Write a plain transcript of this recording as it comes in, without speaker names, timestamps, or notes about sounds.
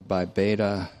by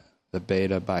beta, the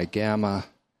beta by gamma.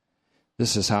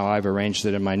 This is how I've arranged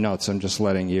it in my notes. I'm just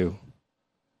letting you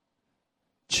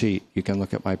cheat. You can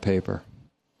look at my paper.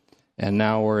 And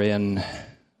now we're in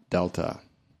delta.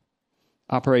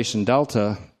 Operation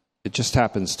Delta, it just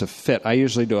happens to fit. I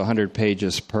usually do 100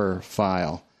 pages per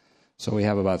file. So we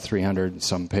have about 300 and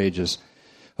some pages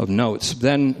of notes.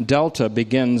 Then delta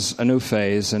begins a new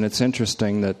phase, and it's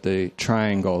interesting that the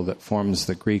triangle that forms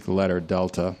the Greek letter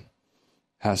delta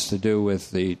has to do with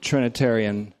the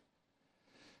Trinitarian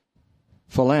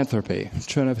philanthropy,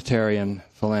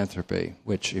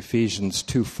 which Ephesians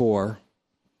 2:4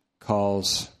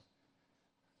 calls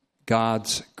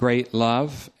God's great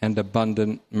love and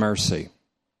abundant mercy.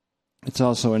 It's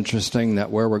also interesting that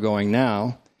where we're going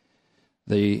now,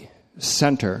 the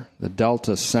center, the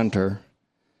delta center,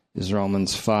 is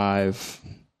Romans 5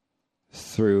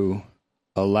 through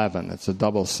 11. It's a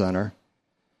double center.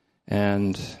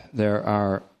 And there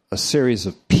are a series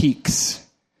of peaks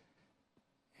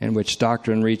in which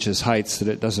doctrine reaches heights that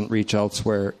it doesn't reach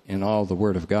elsewhere in all the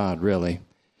Word of God, really.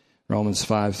 Romans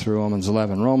 5 through Romans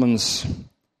 11. Romans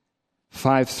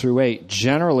 5 through 8,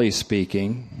 generally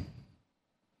speaking,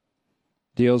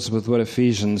 deals with what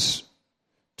Ephesians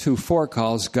 2:4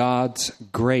 calls God's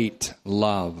great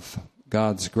love.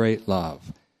 God's great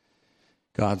love.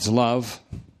 God's love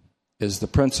is the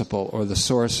principle or the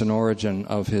source and origin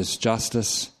of his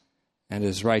justice and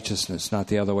his righteousness, not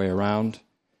the other way around.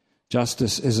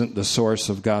 Justice isn't the source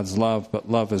of God's love, but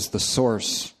love is the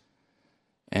source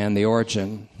and the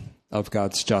origin of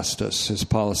God's justice, his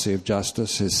policy of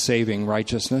justice, his saving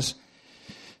righteousness.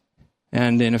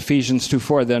 And in Ephesians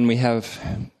 2:4, then we have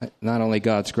not only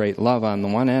God's great love on the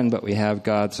one end, but we have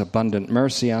God's abundant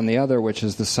mercy on the other, which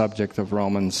is the subject of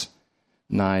Romans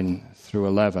 9 through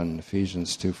 11.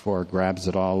 Ephesians 2:4 grabs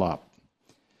it all up.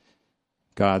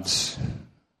 God's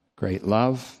great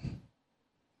love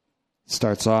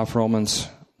starts off Romans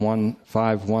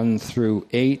 5, 1 through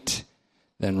 8.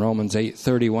 Then Romans 8,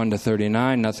 31 to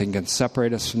 39. Nothing can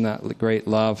separate us from that great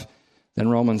love. Then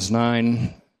Romans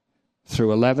 9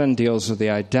 through 11 deals with the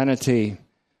identity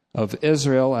of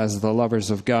Israel as the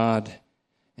lovers of God.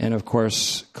 And, of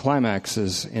course,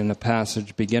 climaxes in the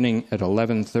passage beginning at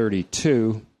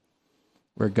 11:32,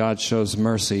 where God shows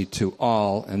mercy to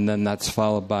all. And then that's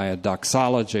followed by a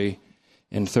doxology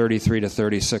in 33 to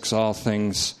 36. All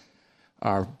things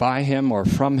are by him or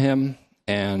from him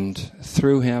and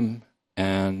through him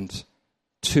and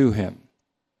to him.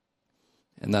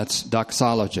 And that's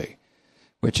doxology,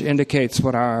 which indicates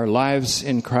what our lives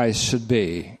in Christ should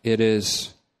be. It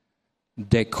is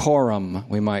decorum,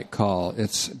 we might call.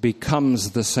 It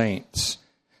becomes the saints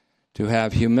to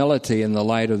have humility in the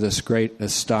light of this great,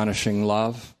 astonishing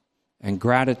love, and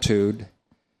gratitude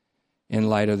in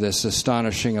light of this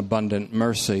astonishing, abundant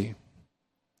mercy,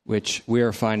 which we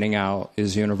are finding out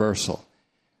is universal.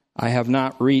 I have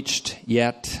not reached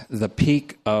yet the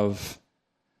peak of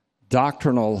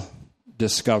doctrinal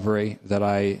discovery that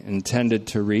I intended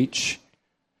to reach,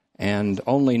 and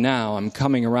only now I'm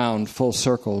coming around full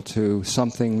circle to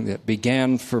something that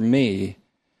began for me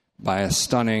by a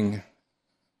stunning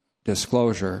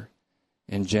disclosure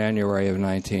in January of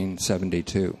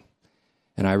 1972.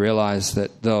 And I realized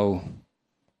that though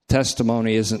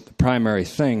testimony isn't the primary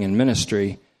thing in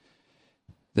ministry,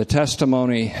 the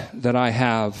testimony that I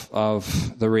have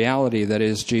of the reality that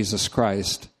is Jesus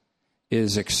Christ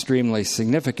is extremely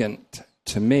significant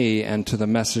to me and to the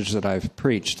message that I've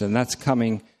preached. And that's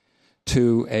coming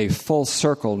to a full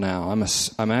circle now.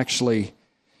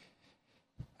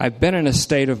 I've been in a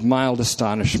state of mild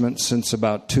astonishment since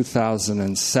about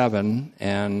 2007,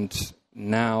 and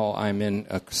now I'm in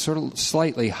a sort of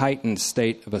slightly heightened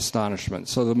state of astonishment.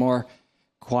 So the more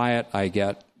quiet I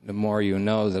get, the more you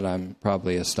know that I'm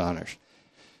probably astonished.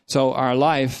 So our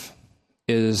life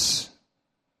it's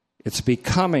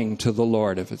becoming to the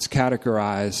Lord, if it's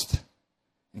characterized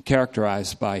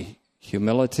by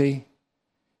humility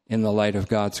in the light of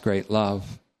God's great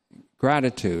love,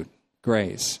 gratitude,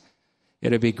 grace.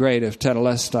 It'd be great if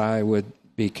Tetelestai would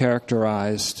be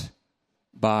characterized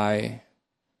by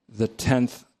the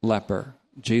 10th leper.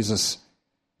 Jesus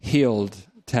healed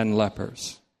 10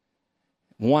 lepers.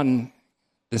 One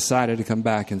decided to come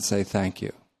back and say thank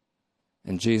you.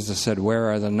 And Jesus said, "Where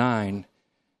are the 9?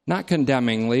 Not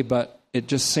condemningly, but it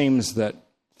just seems that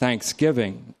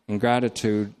thanksgiving and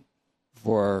gratitude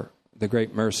for the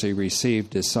great mercy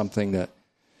received is something that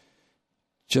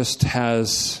just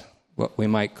has what we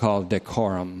might call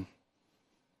decorum,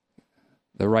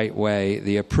 the right way,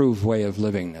 the approved way of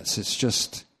living this. It's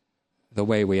just the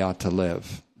way we ought to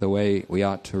live, the way we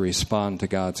ought to respond to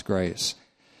God's grace.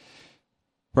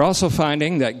 We're also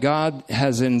finding that God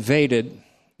has invaded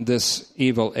this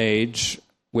evil age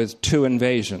with two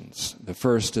invasions. The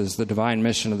first is the divine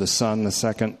mission of the Son, the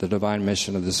second, the divine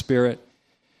mission of the Spirit.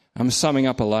 I'm summing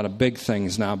up a lot of big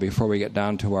things now before we get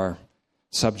down to our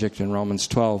subject in Romans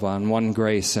 12 on one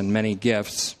grace and many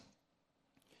gifts.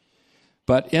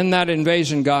 But in that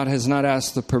invasion, God has not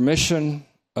asked the permission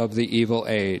of the evil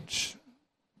age,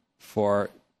 for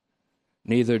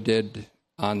neither did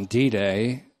on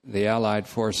D-Day the Allied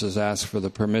forces ask for the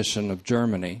permission of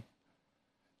Germany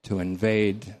to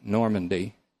invade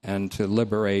Normandy and to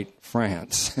liberate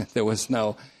France. There was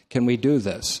no, can we do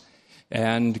this?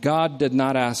 And God did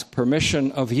not ask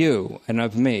permission of you and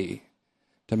of me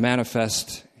to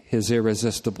manifest his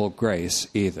irresistible grace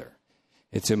either.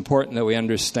 It's important that we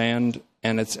understand,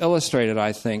 and it's illustrated,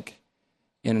 I think,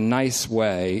 in a nice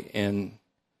way in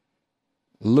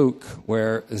Luke,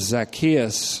 where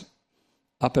Zacchaeus,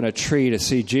 up in a tree to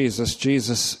see Jesus,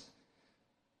 Jesus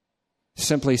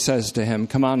simply says to him,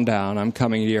 "Come on down, I'm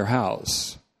coming to your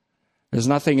house." There's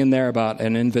nothing in there about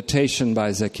an invitation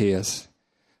by Zacchaeus.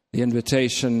 The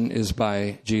invitation is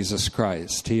by Jesus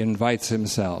Christ. He invites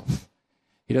himself.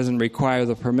 He doesn't require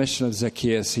the permission of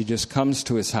Zacchaeus. He just comes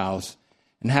to his house.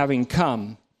 And having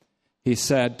come, he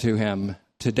said to him,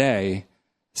 "Today,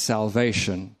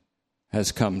 salvation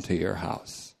has come to your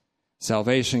house."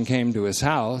 Salvation came to his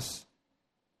house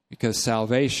because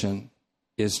salvation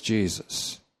is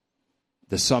Jesus.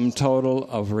 The sum total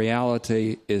of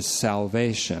reality is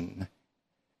salvation,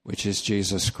 which is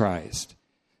Jesus Christ.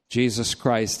 Jesus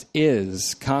Christ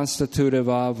is constitutive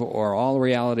of, or all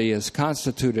reality is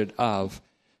constituted of,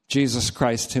 Jesus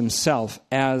Christ himself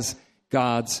as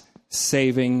God's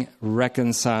saving,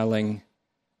 reconciling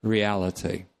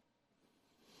reality.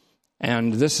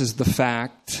 And this is the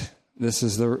fact, this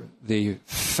is the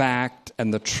fact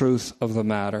and the truth of the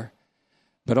matter.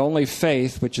 But only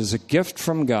faith, which is a gift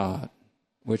from God,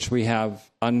 which we have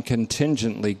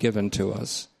uncontingently given to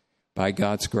us by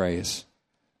God's grace,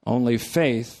 only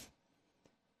faith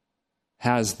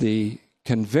has the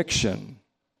conviction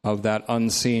of that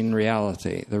unseen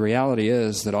reality. The reality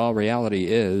is that all reality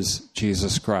is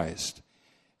Jesus Christ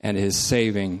and his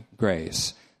saving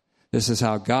grace. This is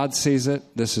how God sees it.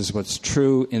 This is what's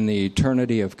true in the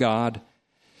eternity of God.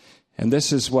 And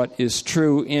this is what is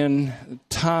true in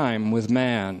time with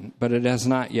man, but it has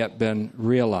not yet been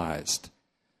realized.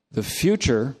 The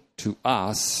future to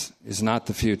us is not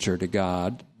the future to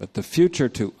God, but the future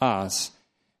to us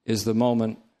is the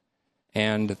moment,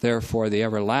 and therefore the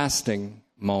everlasting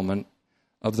moment,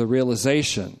 of the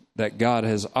realization that God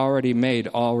has already made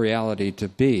all reality to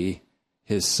be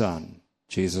his Son,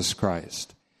 Jesus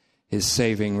Christ, his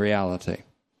saving reality.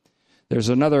 There's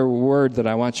another word that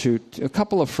I want you to, a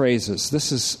couple of phrases.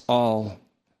 This is all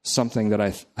something that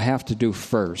I have to do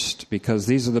first, because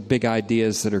these are the big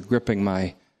ideas that are gripping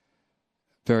my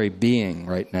very being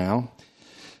right now.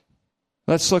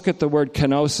 Let's look at the word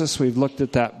kenosis. We've looked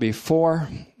at that before.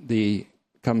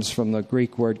 Comes from the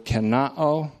Greek word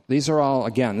kenao. These are all,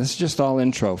 again, this is just all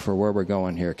intro for where we're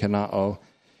going here. Kenao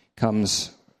comes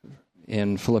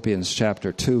in Philippians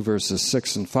chapter 2, verses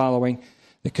 6 and following.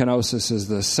 The kenosis is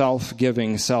the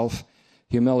self-giving,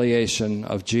 self-humiliation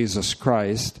of Jesus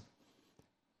Christ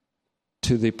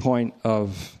to the point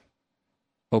of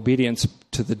obedience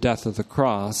to the death of the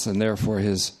cross, and therefore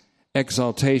his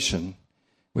exaltation,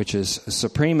 which is a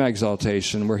supreme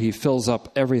exaltation where he fills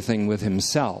up everything with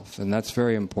himself. And that's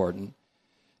very important.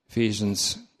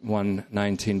 Ephesians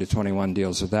 1:19-21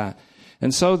 deals with that.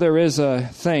 And so there is a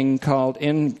thing called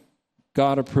in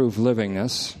God-approved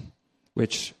livingness,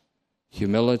 which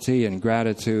humility and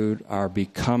gratitude are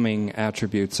becoming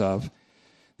attributes of.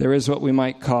 There is what we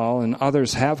might call, and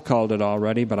others have called it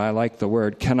already, but I like the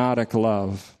word, kenotic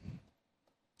love.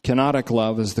 Kenotic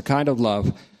love is the kind of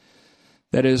love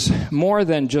that is more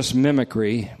than just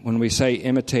mimicry. When we say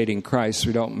imitating Christ,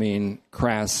 we don't mean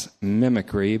crass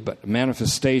mimicry, but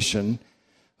manifestation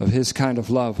of his kind of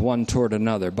love one toward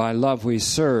another. By love we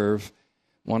serve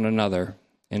one another.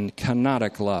 In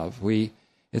kenotic love,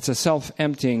 it's a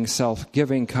self-emptying,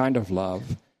 self-giving kind of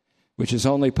love, which is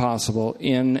only possible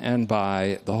in and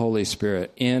by the Holy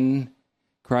Spirit, in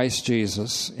Christ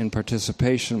Jesus, in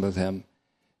participation with him,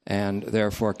 and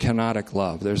therefore kenotic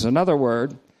love. There's another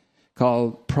word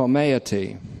called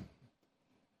promeity.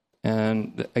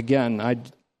 And again, I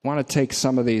want to take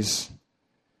some of these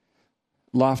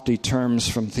lofty terms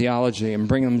from theology and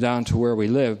bring them down to where we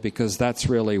live, because that's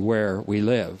really where we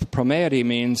live. Promeity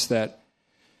means that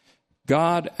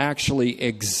God actually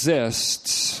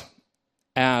exists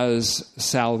as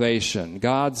salvation.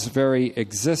 God's very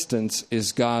existence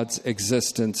is God's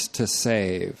existence to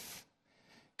save.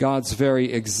 God's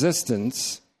very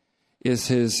existence is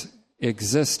his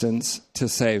existence to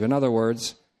save. In other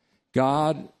words,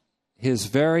 God, his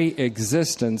very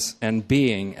existence and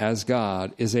being as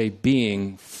God is a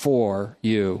being for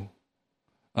you,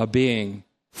 a being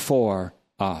for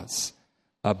us,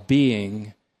 a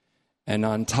being, an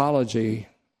ontology,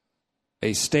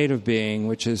 a state of being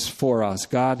which is for us.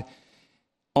 God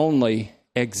only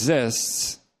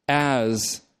exists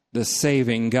as the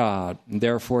saving God. And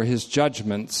therefore, his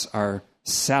judgments are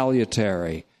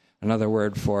salutary, another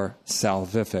word for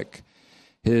salvific.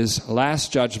 His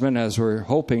last judgment, as we're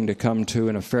hoping to come to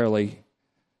in a fairly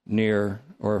near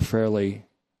or a fairly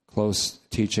close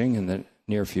teaching in the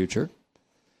near future,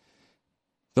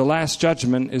 the last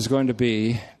judgment is going to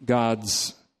be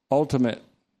God's ultimate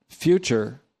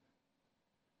future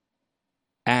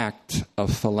act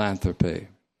of philanthropy.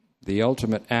 The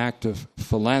ultimate act of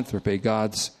philanthropy,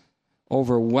 God's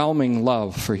overwhelming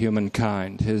love for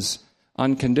humankind, his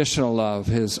unconditional love,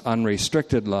 his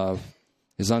unrestricted love,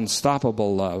 his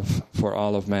unstoppable love for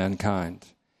all of mankind,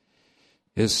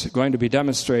 is going to be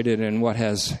demonstrated in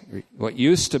what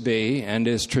used to be and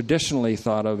is traditionally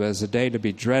thought of as a day to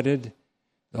be dreaded,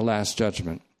 the Last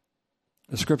Judgment.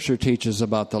 The Scripture teaches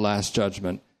about the Last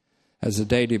Judgment as a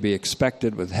day to be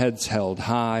expected with heads held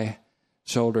high,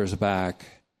 shoulders back,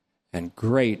 and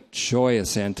great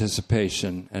joyous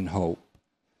anticipation and hope,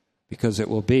 because it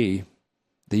will be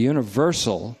the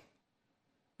universal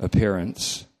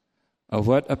appearance of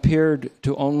what appeared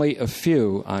to only a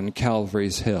few on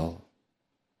Calvary's Hill,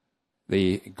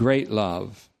 the great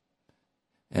love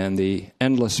and the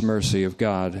endless mercy of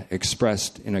God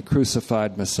expressed in a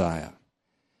crucified Messiah,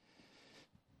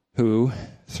 who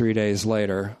 3 days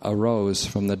later arose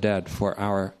from the dead for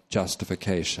our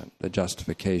justification, the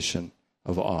justification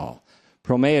of all.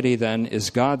 Promeity, then, is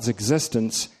God's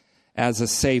existence as a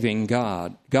saving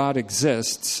God. God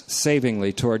exists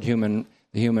savingly toward the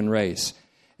human race.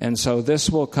 And so this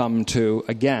will come to,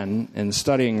 again, in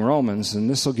studying Romans,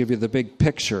 and this will give you the big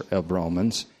picture of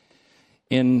Romans.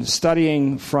 In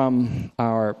studying from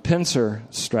our pincer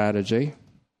strategy,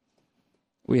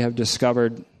 we have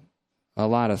discovered a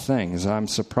lot of things. I'm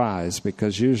surprised,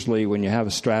 because usually when you have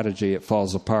a strategy, it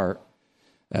falls apart,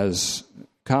 as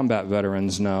combat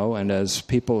veterans know, and as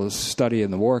people who study in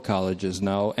the war colleges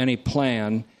know. Any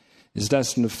plan is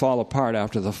destined to fall apart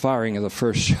after the firing of the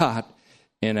first shot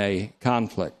in a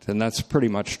conflict, and that's pretty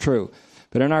much true.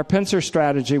 But in our pincer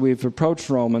strategy, we've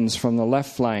approached Romans from the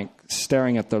left flank,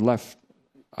 staring at the left,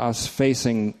 us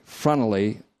facing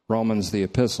frontally, Romans the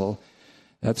epistle.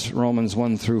 That's Romans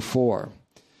 1 through 4.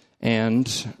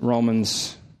 And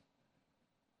Romans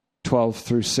 12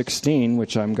 through 16,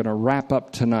 which I'm going to wrap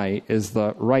up tonight, is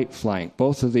the right flank.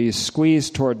 Both of these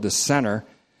squeeze toward the center,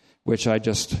 which I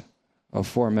just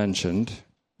mentioned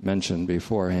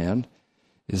beforehand,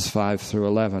 is 5 through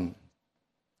 11.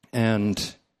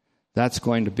 And that's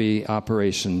going to be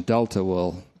Operation Delta.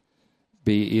 Will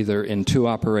be either in two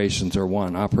operations or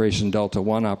one. Operation Delta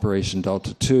 1, Operation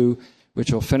Delta 2,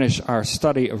 which will finish our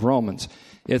study of Romans.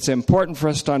 It's important for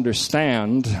us to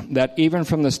understand that even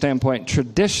from the standpoint,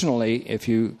 traditionally, if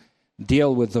you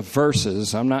deal with the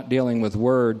verses, I'm not dealing with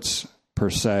words per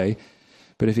se,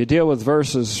 but if you deal with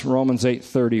verses, Romans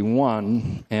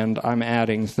 8:31, and I'm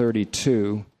adding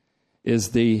 32, is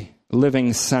the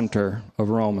living center of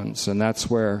Romans. And that's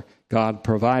where God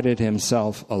provided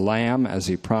himself a lamb, as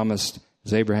he promised,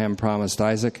 as Abraham promised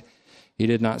Isaac. He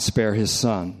did not spare his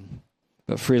son,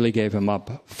 but freely gave him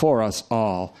up for us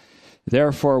all.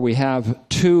 Therefore, we have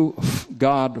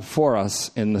God for us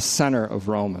in the center of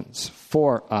Romans.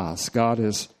 For us. God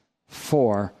is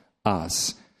for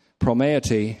us.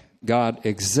 Promeity, God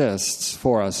exists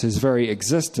for us. His very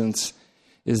existence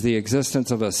is the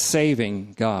existence of a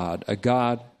saving God, a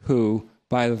God who,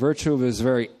 by the virtue of his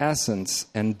very essence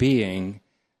and being,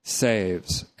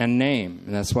 saves. And name.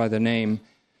 And that's why the name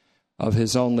of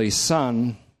his only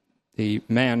Son, the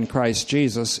man Christ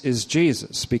Jesus, is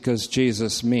Jesus, because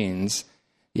Jesus means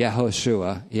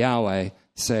Yehoshua, Yahweh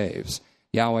saves.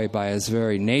 Yahweh by his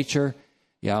very nature,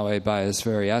 Yahweh by his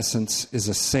very essence, is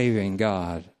a saving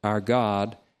God. Our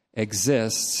God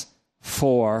exists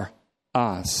for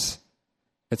us.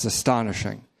 It's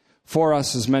astonishing. For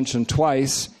us is mentioned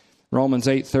twice, Romans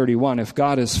 8:31. If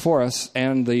God is for us,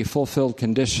 and the fulfilled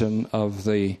condition of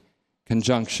the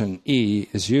conjunction E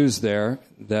is used there,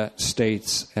 that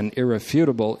states an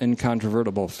irrefutable,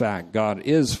 incontrovertible fact. God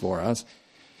is for us.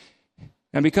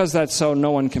 And because that's so,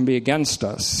 no one can be against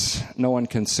us. No one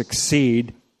can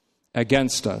succeed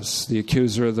against us. The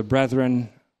accuser of the brethren,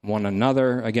 one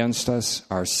another against us,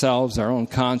 ourselves, our own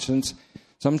conscience.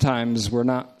 Sometimes we're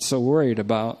not so worried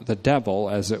about the devil,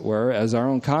 as it were, as our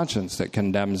own conscience that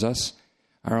condemns us.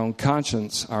 Our own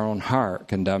conscience, our own heart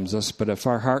condemns us. But if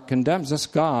our heart condemns us,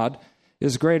 God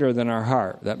is greater than our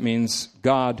heart. That means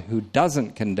God, who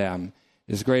doesn't condemn,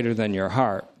 is greater than your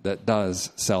heart that does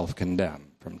self-condemn.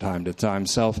 From time to time,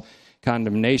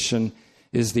 self-condemnation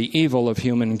is the evil of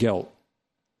human guilt.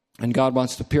 And God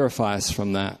wants to purify us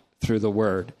from that through the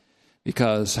Word.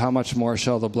 Because how much more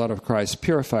shall the blood of Christ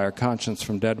purify our conscience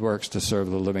from dead works to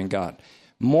serve the living God?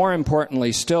 More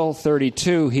importantly, still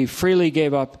 32, he freely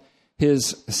gave up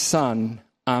his Son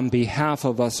on behalf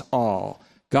of us all.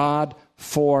 God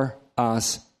for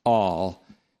us all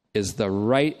is the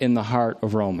right in the heart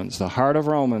of Romans. The heart of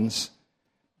Romans,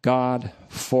 God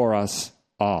for us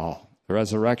all. The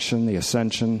resurrection, the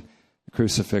ascension, the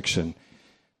crucifixion,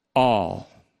 all.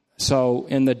 So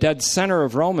in the dead center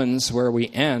of Romans, where we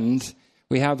end,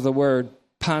 we have the word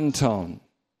panton.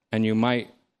 And you might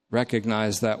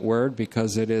recognize that word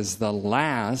because it is the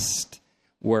last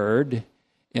word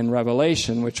in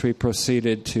Revelation, which we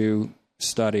proceeded to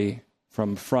study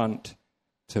from front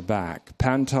to back.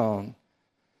 Panton.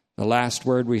 The last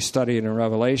word we studied in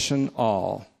Revelation,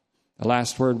 all. The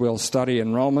last word we'll study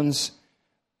in Romans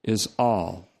is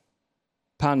all.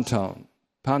 Panton.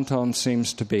 Panton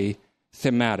seems to be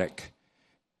thematic.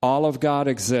 All of God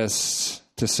exists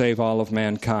to save all of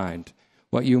mankind.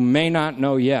 What you may not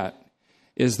know yet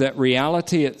is that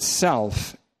reality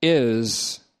itself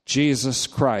is Jesus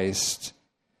Christ,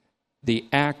 the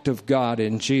act of God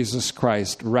in Jesus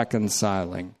Christ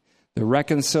reconciling. The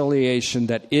reconciliation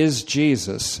that is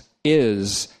Jesus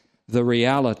is the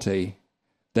reality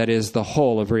that is the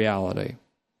whole of reality.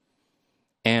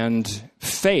 And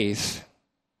faith,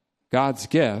 God's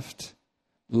gift,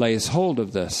 lays hold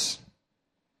of this.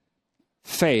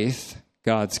 Faith,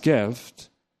 God's gift,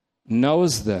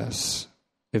 knows this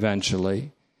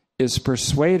eventually, is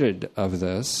persuaded of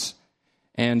this,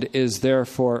 and is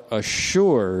therefore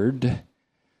assured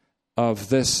of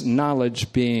this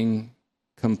knowledge being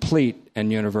complete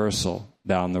and universal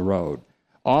down the road.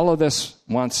 All of this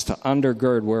wants to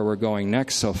undergird where we're going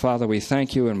next. So, Father, we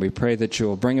thank you and we pray that you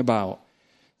will bring about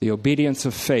the obedience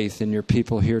of faith in your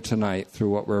people here tonight through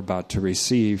what we're about to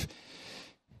receive,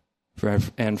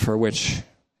 and for which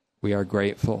we are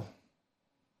grateful.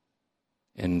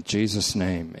 In Jesus'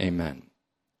 name, amen.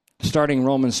 Starting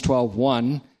Romans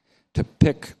 12:1, to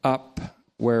pick up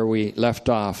where we left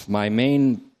off, my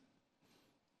main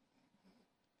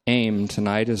aim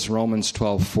tonight is Romans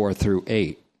 12:4 through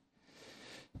 8.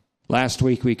 Last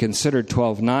week we considered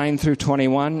 12:9 through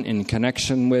 21 in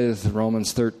connection with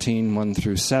Romans 13:1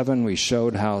 through 7. We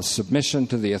showed how submission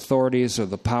to the authorities or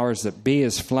the powers that be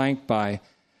is flanked by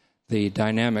the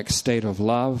dynamic state of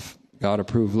love,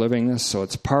 God-approved livingness, so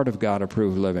it's part of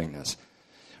God-approved livingness.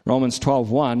 Romans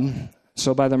 12:1,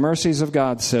 so by the mercies of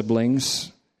God,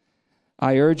 siblings,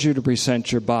 I urge you to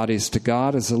present your bodies to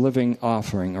God as a living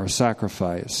offering or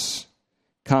sacrifice,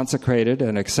 consecrated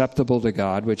and acceptable to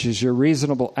God, which is your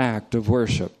reasonable act of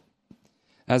worship.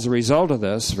 As a result of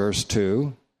this, verse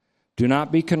 2, do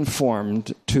not be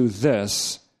conformed to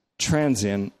this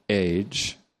transient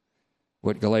age,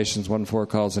 what Galatians 1:4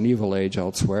 calls an evil age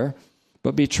elsewhere,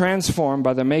 but be transformed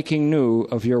by the making new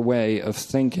of your way of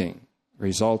thinking,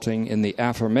 resulting in the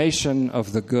affirmation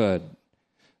of the good,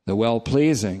 the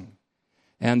well-pleasing,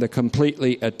 and the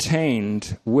completely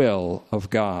attained will of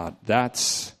God.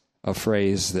 That's a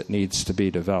phrase that needs to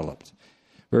be developed.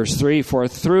 Verse 3, for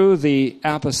through the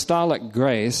apostolic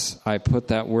grace, I put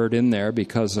that word in there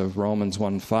because of Romans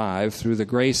 1:5, through the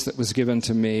grace that was given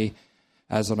to me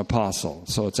as an apostle.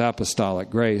 So it's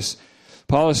apostolic grace.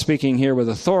 Paul is speaking here with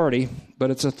authority, but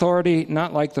it's authority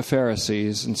not like the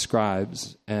Pharisees and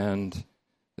scribes and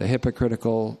the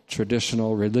hypocritical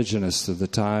traditional religionists of the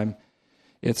time.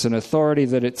 It's an authority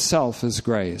that itself is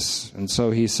grace. And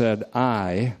so he said,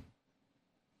 I,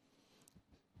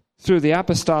 through the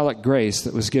apostolic grace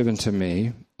that was given to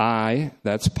me, I,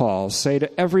 that's Paul, say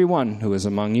to everyone who is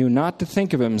among you not to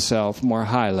think of himself more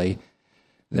highly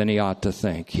than he ought to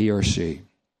think, he or she.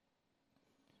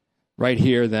 Right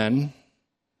here, then,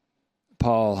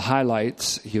 Paul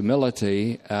highlights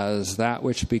humility as that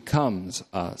which becomes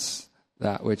us,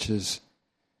 that which is,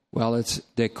 well, it's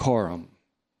decorum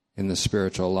in the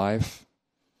spiritual life.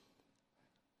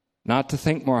 Not to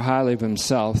think more highly of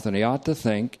himself than he ought to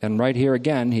think. And right here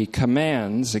again, he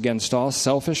commands against all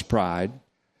selfish pride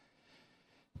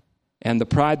and the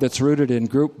pride that's rooted in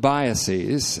group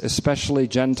biases, especially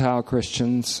Gentile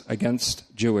Christians against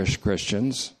Jewish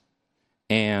Christians.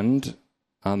 And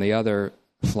on the other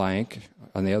flank,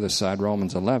 on the other side,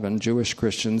 Romans 11, Jewish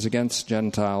Christians against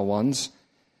Gentile ones.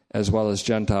 as well as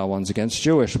Gentile ones against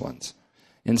Jewish ones.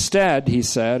 Instead, he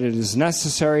said, it is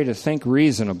necessary to think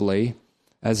reasonably,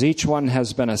 as each one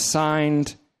has been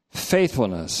assigned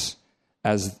faithfulness,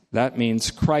 as that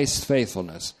means Christ's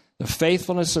faithfulness. The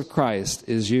faithfulness of Christ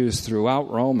is used throughout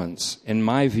Romans, in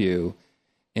my view,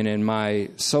 and in my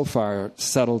so far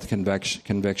settled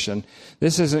conviction.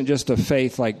 This isn't just a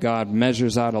faith like God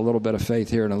measures out a little bit of faith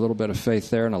here and a little bit of faith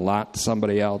there and a lot to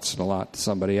somebody else and a lot to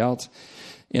somebody else.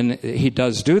 And he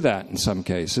does do that in some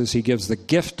cases. He gives the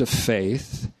gift of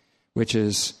faith, which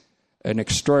is an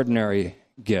extraordinary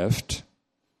gift,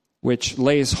 which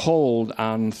lays hold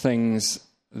on things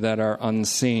that are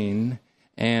unseen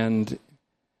and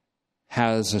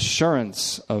has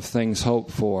assurance of things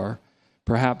hoped for,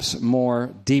 perhaps more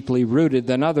deeply rooted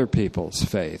than other people's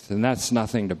faith. And that's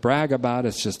nothing to brag about.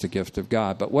 It's just a gift of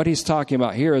God. But what he's talking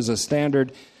about here is a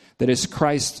standard that is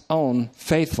Christ's own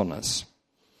faithfulness.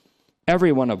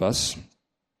 Every one of us,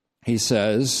 he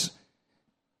says,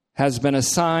 has been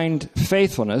assigned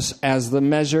faithfulness as the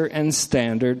measure and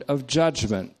standard of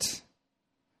judgment.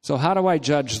 So how do I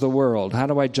judge the world? How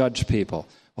do I judge people?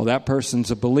 Well, that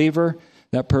person's a believer,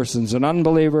 that person's an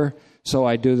unbeliever, so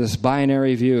I do this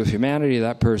binary view of humanity.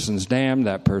 That person's damned,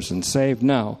 that person's saved.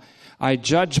 No, I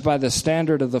judge by the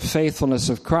standard of the faithfulness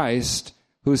of Christ,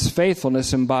 whose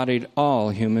faithfulness embodied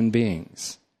all human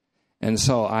beings. And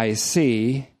so I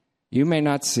see, you may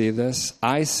not see this,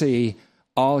 I see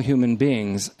all human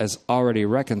beings as already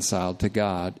reconciled to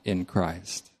God in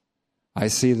Christ. I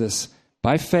see this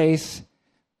by faith,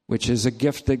 which is a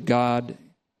gift that God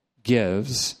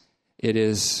gives. It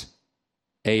is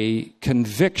a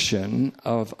conviction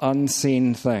of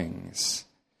unseen things.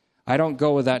 I don't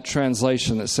go with that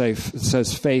translation that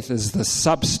says faith is the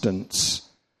substance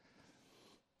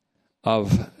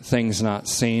of things not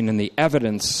seen and the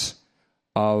evidence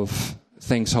of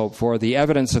things hoped for, the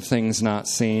evidence of things not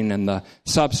seen and the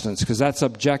substance, because that's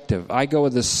objective. I go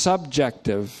with the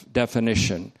subjective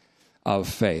definition of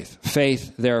faith.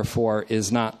 Faith, therefore,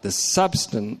 is not the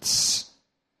substance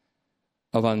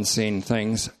of unseen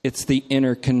things. It's the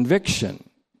inner conviction.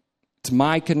 It's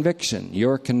my conviction,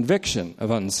 your conviction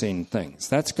of unseen things.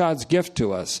 That's God's gift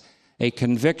to us, a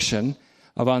conviction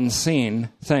of unseen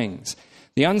things.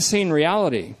 The unseen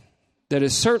reality that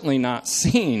is certainly not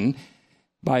seen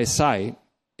by sight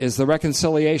is the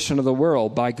reconciliation of the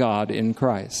world by God in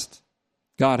Christ.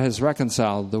 God has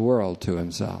reconciled the world to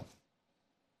himself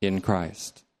in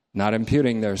Christ, not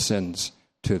imputing their sins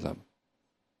to them.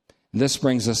 This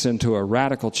brings us into a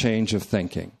radical change of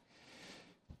thinking.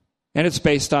 And it's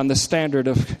based on the standard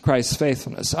of Christ's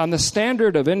faithfulness. On the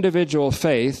standard of individual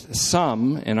faith,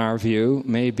 some, in our view,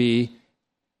 may be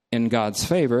in God's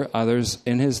favor, others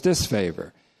in his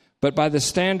disfavor. But by the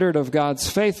standard of God's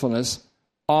faithfulness,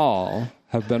 all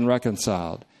have been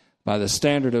reconciled. By the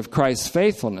standard of Christ's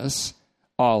faithfulness,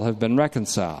 all have been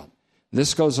reconciled.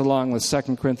 This goes along with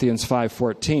 2 Corinthians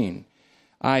 5:14.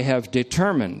 I have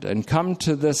determined and come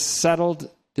to this settled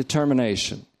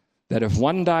determination that if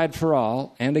one died for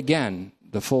all, and again,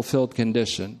 the fulfilled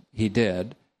condition, he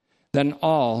did, then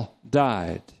all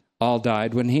died. All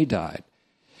died when he died.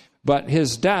 But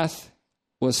his death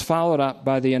was followed up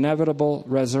by the inevitable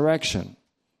resurrection.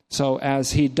 So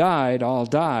as he died, all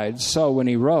died. So when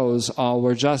he rose, all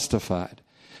were justified.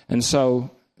 And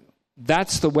so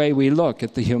that's the way we look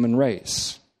at the human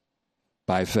race,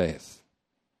 by faith.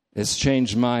 It's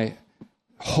changed my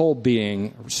whole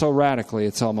being so radically,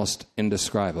 it's almost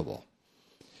indescribable.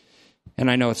 And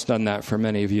I know it's done that for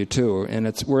many of you too.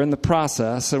 And we're in the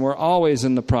process, and we're always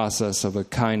in the process of a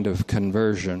kind of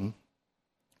conversion,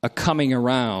 a coming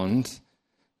around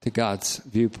to God's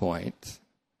viewpoint.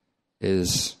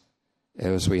 Is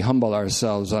as we humble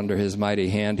ourselves under his mighty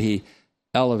hand, he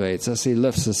elevates us, he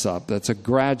lifts us up. That's a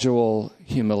gradual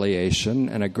humiliation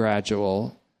and a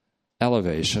gradual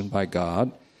elevation by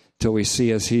God till we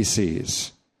see as he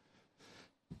sees.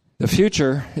 The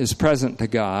future is present to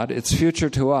God. It's future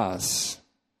to us.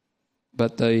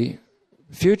 But the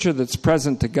future that's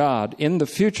present to God, in the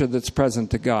future that's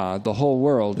present to God, the whole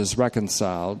world is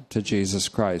reconciled to Jesus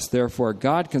Christ. Therefore,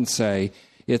 God can say,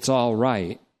 it's all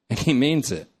right, and he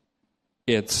means it.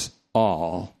 It's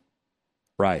all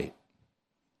right.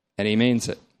 And he means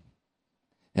it.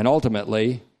 And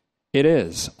ultimately, it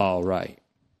is all right.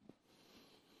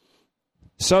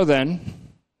 So then,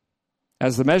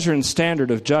 as the measure and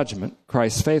standard of judgment,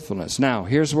 Christ's faithfulness. Now,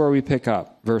 here's where we pick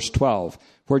up, verse 12.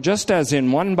 For just as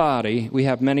in one body we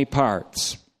have many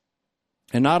parts,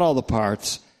 and not all the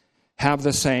parts have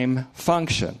the same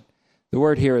function. The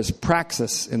word here is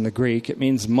praxis in the Greek. It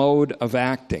means mode of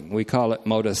acting. We call it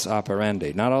modus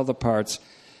operandi. Not all the parts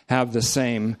have the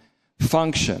same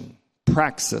function.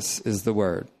 Praxis is the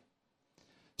word.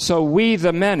 So we,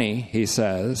 the many, he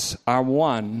says, are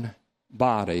one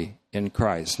body in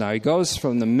Christ. Now he goes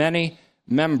from the many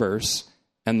members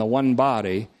and the one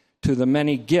body to the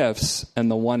many gifts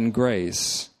and the one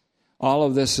grace. All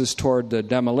of this is toward the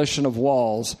demolition of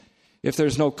walls. If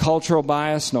there's no cultural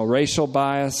bias, no racial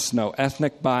bias, no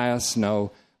ethnic bias,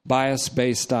 no bias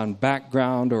based on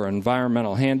background or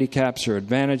environmental handicaps or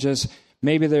advantages,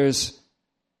 maybe there's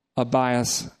a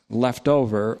bias left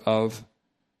over of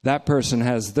that person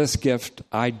has this gift,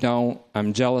 I don't,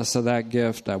 I'm jealous of that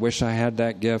gift, I wish I had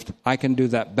that gift, I can do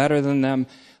that better than them,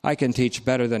 I can teach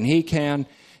better than he can.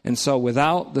 And so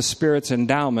without the Spirit's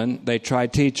endowment, they try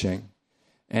teaching.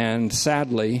 And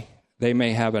sadly, they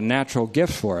may have a natural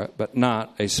gift for it, but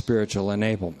not a spiritual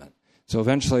enablement. So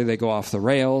eventually they go off the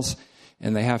rails,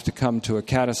 and they have to come to a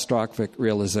catastrophic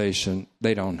realization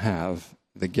they don't have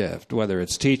the gift, whether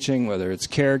it's teaching, whether it's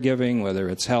caregiving, whether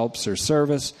it's helps or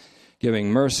service,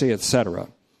 giving mercy, etc.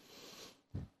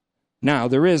 Now,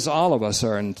 all of us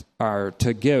are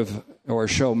to give or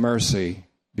show mercy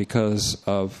because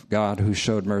of God who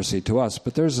showed mercy to us.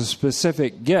 But there's a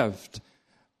specific gift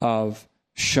of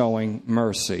showing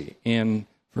mercy in,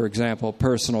 for example,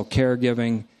 personal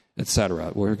caregiving,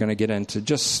 etc. We're going to get into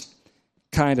just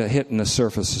kind of hitting the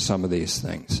surface of some of these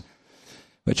things.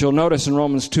 But you'll notice in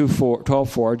Romans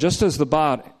 12:4, just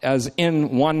as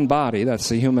in one body, that's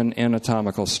the human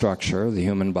anatomical structure, the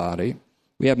human body,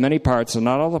 we have many parts, and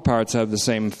not all the parts have the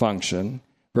same function.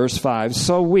 Verse 5,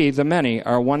 so we, the many,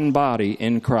 are one body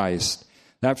in Christ.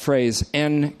 That phrase,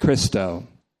 en Christo.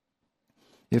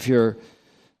 If you're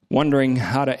wondering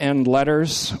how to end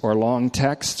letters or long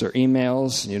texts or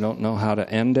emails, you don't know how to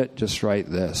end it, just write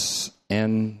this,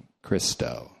 en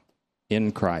Christo,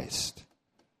 in Christ.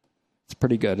 It's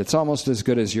pretty good. It's almost as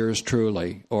good as yours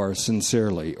truly or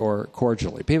sincerely or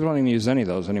cordially. People don't even use any of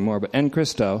those anymore, but en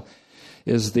Christo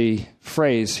is the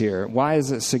phrase here. Why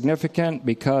is it significant?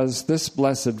 Because this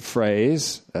blessed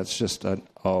phrase, that's just an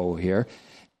O here,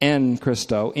 en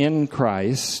Christo, in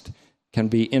Christ, can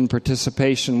be in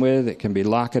participation with, it can be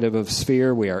locative of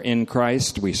sphere. We are in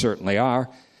Christ, we certainly are,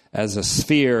 as a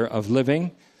sphere of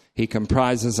living. He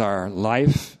comprises our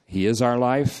life, he is our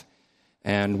life.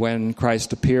 And when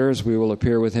Christ appears, we will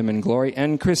appear with him in glory.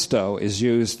 En Christo is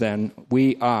used then,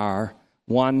 we are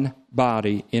one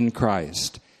body in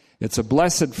Christ. It's a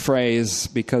blessed phrase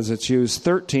because it's used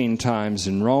 13 times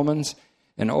in Romans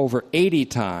and over 80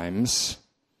 times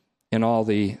in all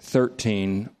the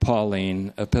 13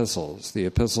 Pauline epistles, the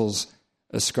epistles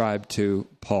ascribed to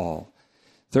Paul.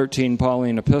 13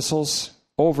 Pauline epistles,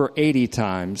 over 80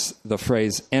 times the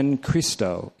phrase en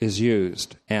Christo is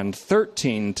used, and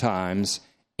 13 times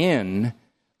in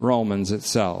Romans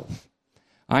itself.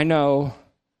 I know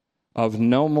of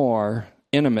no more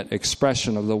intimate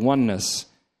expression of the oneness,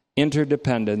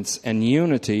 interdependence, and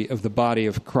unity of the body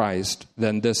of Christ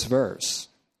than this verse,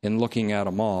 in looking at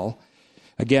them all.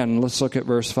 Again, let's look at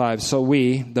verse 5. So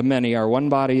we, the many, are one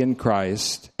body in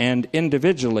Christ, and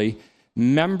individually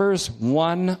members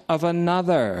one of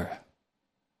another.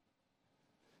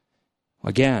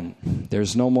 Again,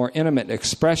 there's no more intimate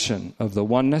expression of the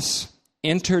oneness,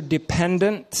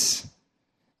 interdependence,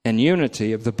 and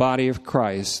unity of the body of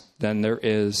Christ than there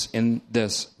is in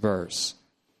this verse.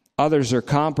 Others are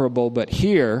comparable, but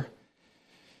here,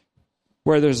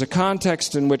 where there's a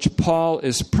context in which Paul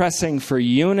is pressing for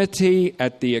unity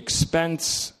at the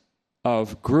expense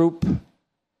of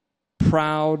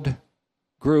proud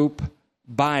group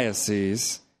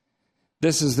biases,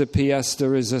 this is the pièce de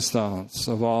résistance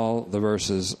of all the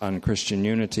verses on Christian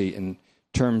unity in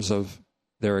terms of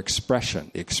their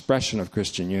expression, the expression of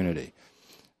Christian unity.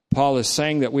 Paul is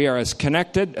saying that we are as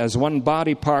connected as one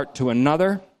body part to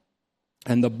another,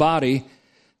 and the body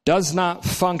does not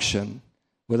function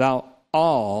without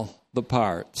all the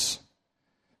parts,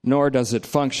 nor does it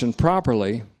function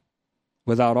properly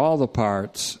without all the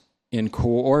parts in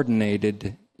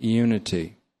coordinated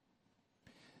unity.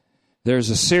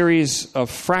 There's a series of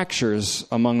fractures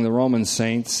among the Roman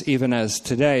saints, even as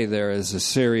today there is a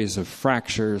series of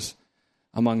fractures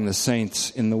among the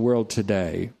saints in the world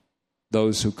today.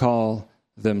 Those who call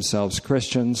themselves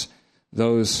Christians,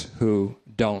 those who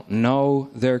don't know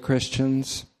they're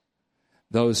Christians,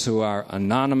 those who are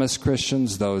anonymous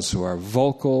Christians, those who are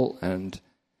vocal and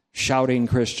shouting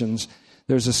Christians.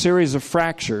 There's a series of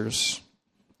fractures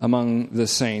among the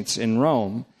saints in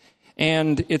Rome,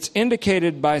 and it's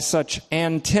indicated by such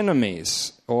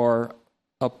antinomies or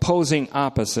opposing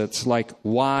opposites like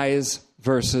wise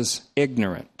versus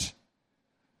ignorant,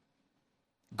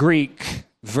 Greek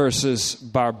versus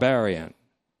barbarian.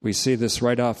 We see this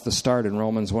right off the start in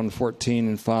Romans 1:14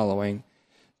 and following.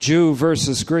 Jew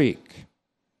versus Greek.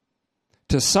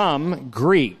 To some,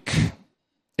 Greek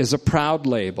is a proud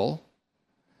label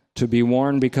to be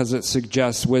worn because it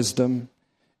suggests wisdom,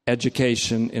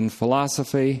 education in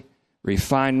philosophy,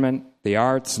 refinement, the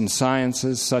arts and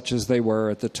sciences such as they were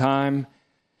at the time,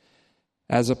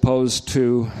 as opposed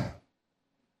to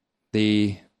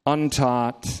the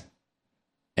untaught,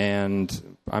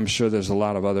 and I'm sure there's a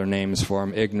lot of other names for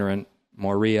them, ignorant.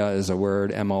 Moria is a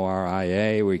word,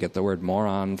 M-O-R-I-A. We get the word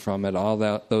moron from it, all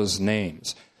those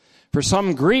names. For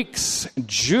some Greeks,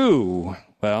 Jew,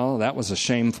 well, that was a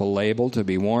shameful label to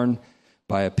be worn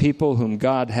by a people whom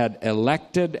God had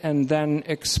elected and then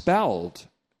expelled.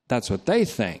 That's what they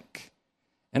think.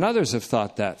 And others have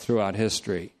thought that throughout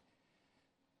history.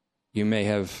 You may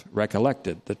have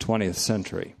recollected the 20th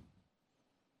century.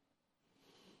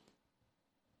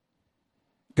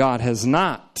 God has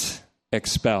not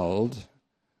expelled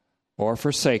or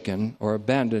forsaken or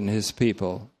abandoned his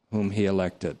people whom he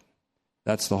elected.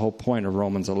 That's the whole point of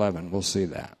Romans 11. We'll see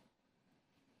that.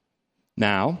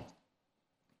 Now,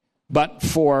 but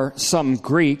for some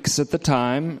Greeks at the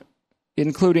time,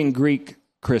 including Greek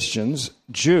Christians,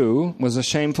 Jew was a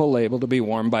shameful label to be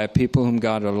worn by a people whom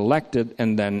God had elected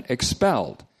and then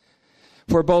expelled.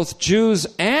 For both Jews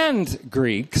and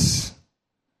Greeks,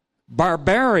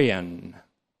 barbarian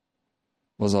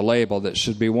was a label that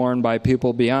should be worn by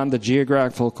people beyond the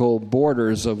geographical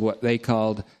borders of what they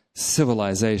called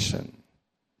civilization.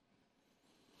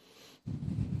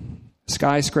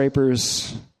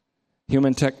 Skyscrapers,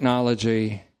 human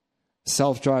technology,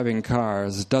 self-driving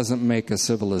cars doesn't make a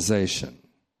civilization.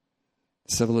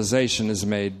 Civilization is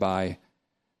made by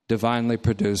divinely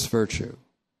produced virtue.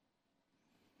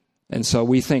 And so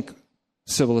we think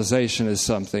civilization is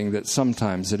something that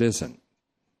sometimes it isn't.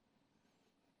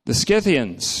 The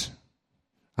Scythians,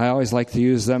 I always like to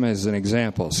use them as an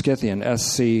example. Scythian,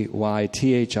 S-C-Y-T-H-I-A-N-S,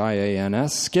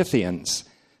 Scythians.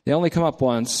 They only come up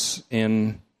once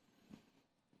in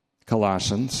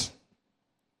Colossians.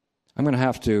 I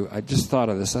just thought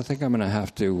of this, I think I'm going to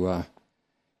have to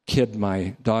kid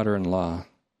my daughter-in-law,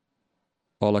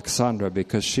 Alexandra,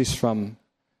 because she's from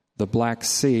the Black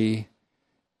Sea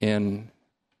in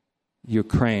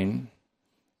Ukraine.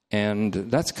 And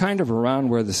that's kind of around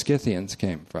where the Scythians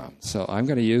came from. So I'm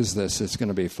going to use this. It's going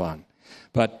to be fun.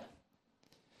 But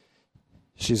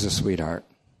she's a sweetheart.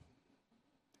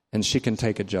 And she can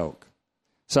take a joke.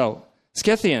 So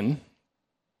Scythian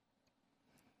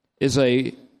is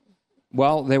they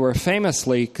were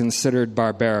famously considered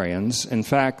barbarians. In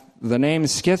fact, the name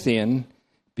Scythian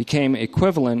became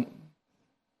equivalent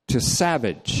to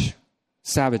savages,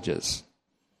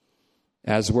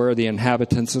 as were the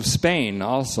inhabitants of Spain,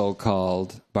 also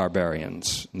called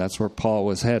barbarians. And that's where Paul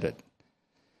was headed.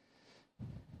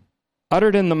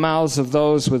 Uttered in the mouths of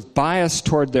those with bias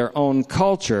toward their own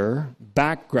culture,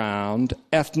 background,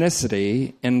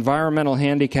 ethnicity, environmental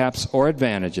handicaps, or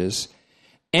advantages,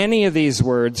 any of these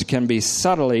words can be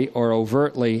subtly or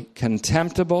overtly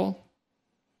contemptible,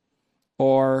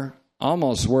 or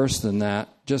almost worse than that,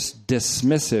 just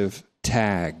dismissive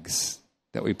tags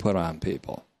that we put on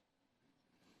people.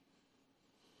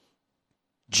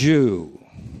 Jew,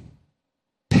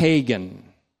 pagan,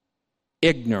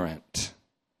 ignorant,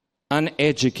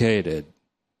 uneducated,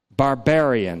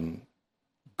 barbarian,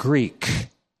 Greek.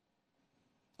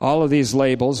 All of these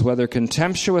labels, whether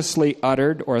contemptuously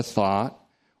uttered or thought,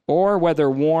 or whether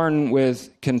worn with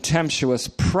contemptuous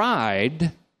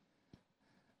pride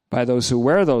by those who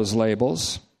wear those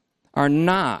labels, are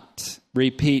not,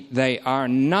 repeat, they are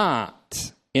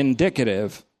not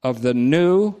indicative of the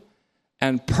new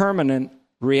and permanent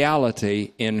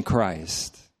reality in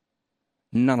Christ.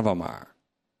 None of them are.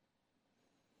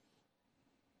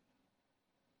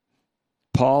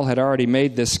 Paul had already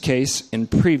made this case in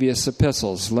previous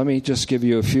epistles. Let me just give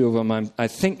you a few of them. I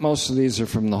think most of these are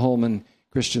from the Holman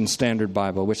Christian Standard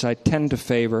Bible, which I tend to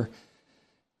favor.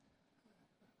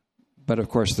 But of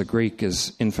course, the Greek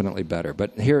is infinitely better.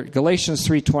 But here, Galatians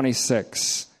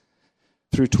 3:26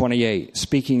 through 28,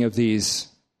 speaking of these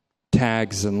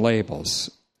tags and labels.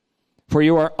 For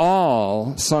you are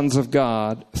all sons of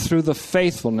God through the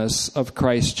faithfulness of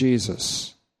Christ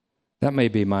Jesus. That may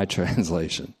be my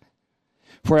translation.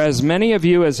 For as many of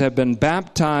you as have been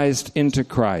baptized into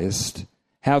Christ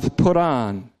have put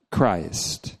on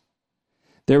Christ.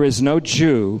 There is no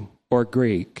Jew or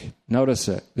Greek. Notice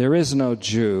it. There is no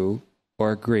Jew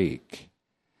or Greek.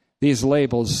 These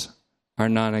labels are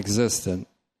non-existent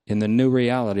in the new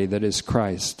reality that is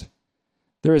Christ.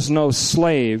 There is no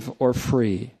slave or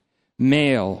free,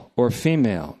 male or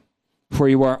female, for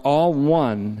you are all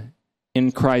one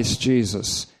in Christ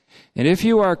Jesus. And if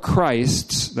you are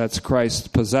Christ's, that's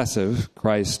Christ possessive,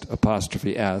 Christ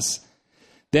apostrophe S,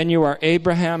 then you are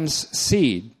Abraham's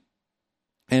seed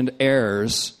and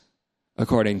heirs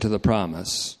according to the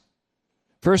promise.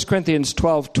 1 Corinthians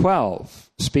 12:12,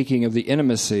 speaking of the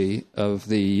intimacy of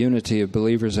the unity of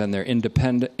believers and their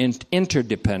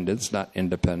interdependence, not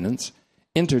independence,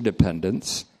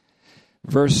 interdependence.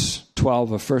 Verse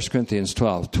 12 of 1 Corinthians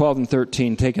 12. 12 and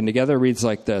 13 taken together reads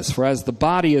like this. For as the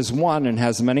body is one and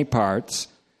has many parts,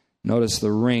 notice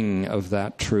the ring of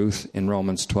that truth in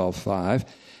Romans 12:5,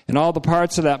 and all the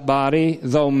parts of that body,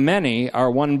 though many, are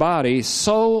one body,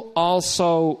 so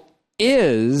also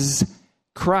is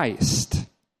Christ.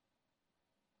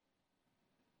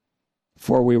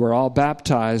 For we were all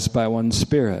baptized by one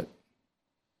Spirit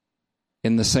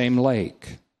in the same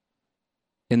lake,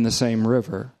 in the same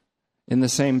river, in the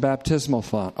same baptismal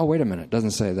font. Oh, wait a minute. It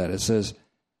doesn't say that. It says,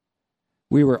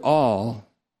 we were all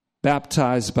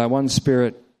baptized by one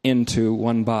Spirit into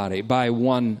one body, by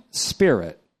one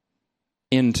Spirit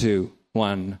into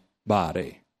one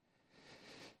body.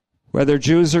 Whether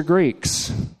Jews or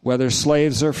Greeks, whether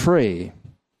slaves or free,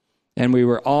 and we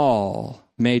were all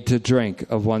made to drink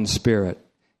of one Spirit.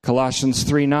 Colossians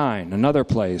 3:9, another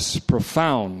place,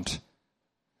 profound.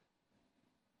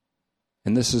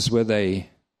 And this is with a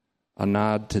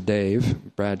nod to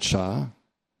Dave Bradshaw,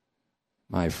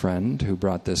 my friend, who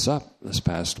brought this up this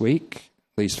past week,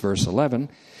 at least verse 11.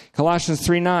 Colossians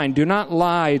 3:9, do not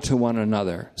lie to one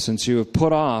another, since you have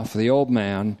put off the old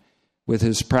man with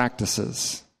his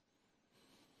practices,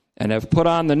 and have put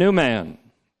on the new man.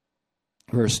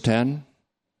 Verse 10,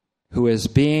 who is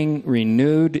being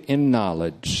renewed in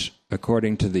knowledge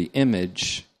according to the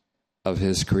image of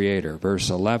his Creator. Verse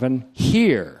 11,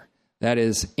 here, that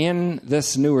is, in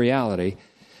this new reality,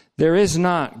 there is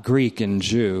not Greek and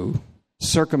Jew,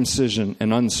 circumcision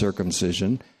and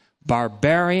uncircumcision,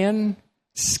 barbarian,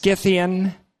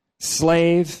 Scythian,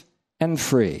 slave, and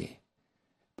free.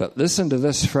 But listen to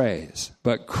this phrase,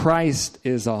 but Christ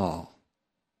is all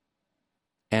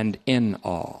and in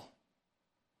all.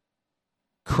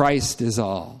 Christ is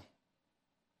all.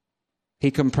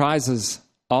 He comprises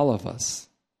all of us.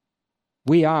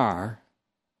 We are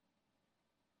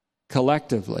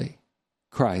collectively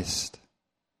Christ.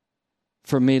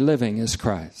 For me, living is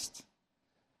Christ.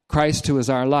 Christ, who is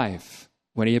our life,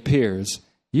 when he appears,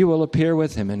 you will appear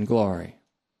with him in glory.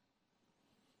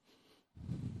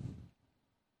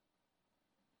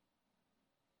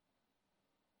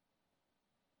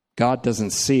 God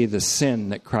doesn't see the sin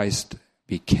that Christ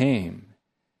became.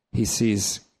 He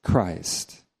sees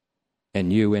Christ,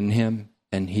 and you in him,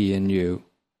 and he in you,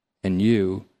 and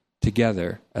you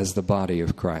together as the body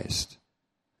of Christ.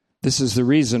 This is the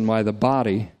reason why the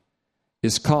body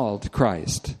is called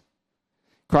Christ.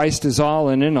 Christ is all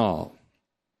and in all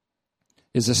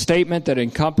is a statement that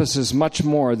encompasses much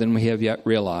more than we have yet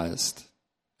realized.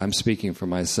 I'm speaking for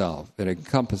myself. It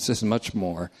encompasses much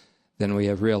more than we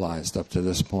have realized up to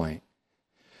this point.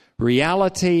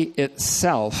 Reality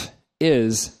itself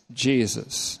is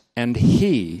Jesus, and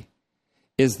he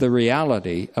is the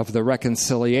reality of the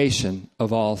reconciliation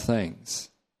of all things.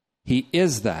 He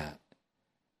is that.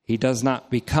 He does not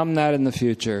become that in the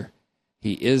future.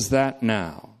 He is that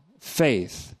now.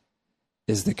 Faith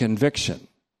is the conviction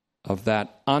of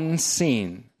that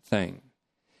unseen thing.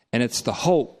 And it's the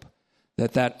hope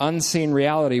that that unseen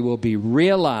reality will be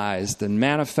realized and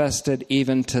manifested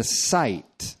even to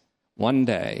sight one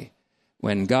day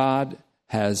when God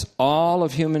has all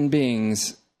of human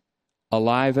beings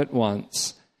alive at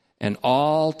once, and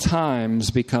all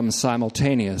times become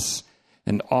simultaneous,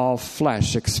 and all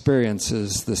flesh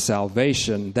experiences the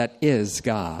salvation that is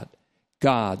God,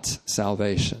 God's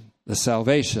salvation, the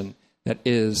salvation that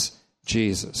is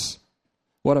Jesus.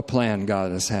 What a plan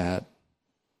God has had.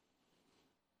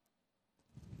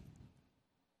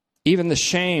 Even the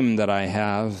shame that I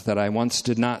have, that I once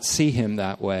did not see him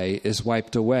that way, is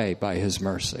wiped away by his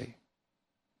mercy.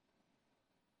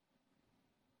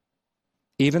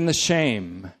 Even the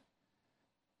shame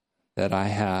that I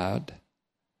had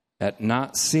at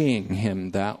not seeing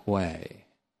him that way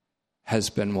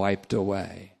has been wiped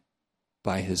away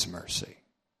by his mercy.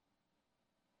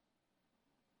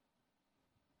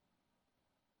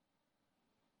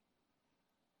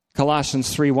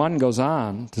 Colossians 3:1 goes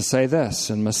on to say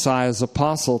this, and Messiah's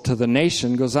apostle to the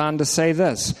nation goes on to say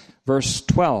this. Verse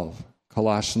 12,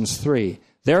 Colossians 3.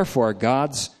 Therefore,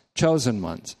 God's chosen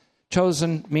ones.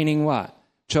 Chosen meaning what?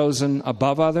 Chosen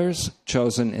above others?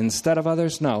 Chosen instead of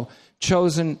others? No.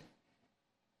 Chosen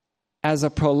as a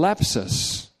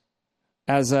prolepsis,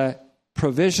 as a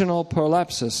provisional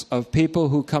prolepsis of people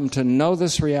who come to know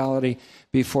this reality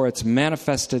before it's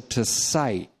manifested to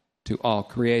sight to all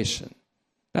creation.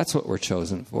 That's what we're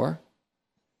chosen for.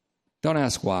 Don't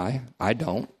ask why. I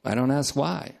don't ask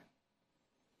why.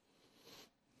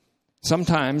 Some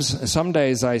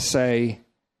days I say,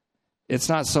 it's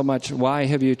not so much, why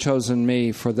have you chosen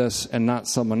me for this and not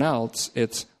someone else?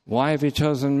 It's, why have you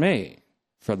chosen me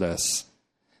for this?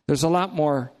 There's a lot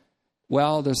more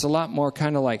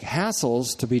kind of like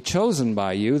hassles to be chosen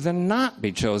by you than not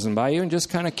be chosen by you and just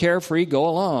kind of carefree go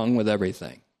along with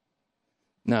everything.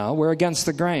 No, we're against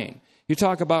the grain. You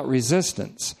talk about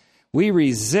resistance. We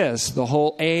resist the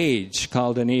whole age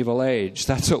called an evil age.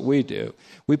 That's what we do.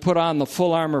 We put on the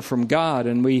full armor from God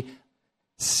and we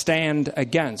stand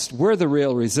against. We're the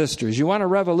real resistors. You want a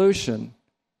revolution?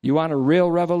 You want a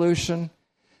real revolution?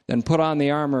 Then put on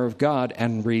the armor of God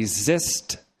and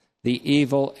resist the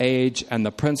evil age and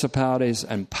the principalities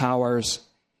and powers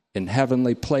in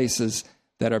heavenly places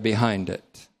that are behind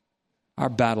it. Our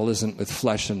battle isn't with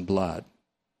flesh and blood.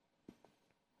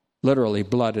 Literally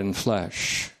blood and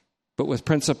flesh, but with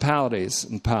principalities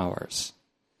and powers.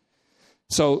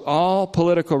 So all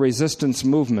political resistance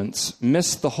movements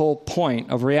miss the whole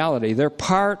point of reality. They're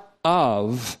part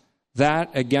of that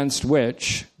against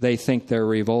which they think they're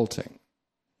revolting.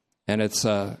 And it's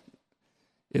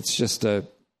just an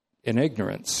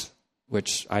ignorance,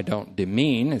 which I don't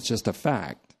demean, it's just a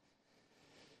fact.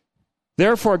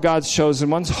 Therefore, God's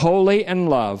chosen ones, holy in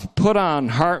love, put on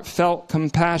heartfelt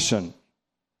compassion,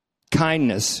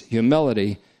 kindness,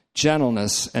 humility,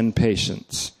 gentleness, and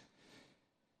patience.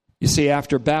 You see,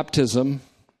 after baptism,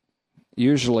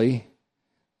 usually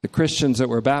the Christians that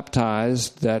were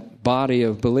baptized, that body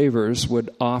of believers would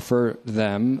offer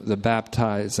them, the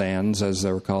baptizans, as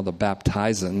they were called, the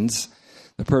baptizans,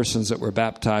 the persons that were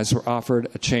baptized were offered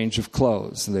a change of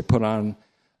clothes. And they put on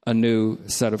a new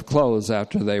set of clothes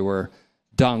after they were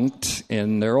dunked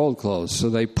in their old clothes. So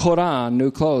they put on new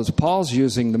clothes. Paul's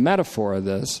using the metaphor of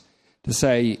this to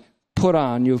say,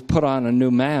 you've put on a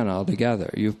new man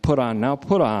altogether. Now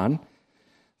put on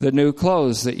the new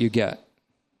clothes that you get,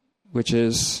 which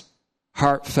is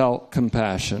heartfelt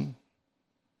compassion,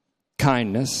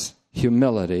 kindness,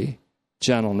 humility,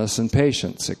 gentleness, and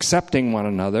patience, accepting one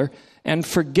another and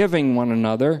forgiving one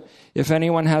another if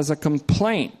anyone has a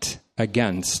complaint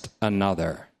against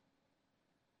another.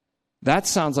 That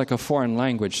sounds like a foreign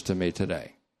language to me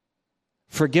today.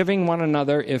 Forgiving one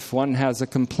another if one has a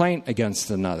complaint against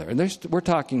another. And we're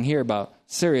talking here about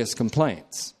serious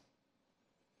complaints.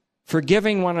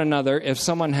 Forgiving one another if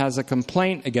someone has a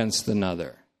complaint against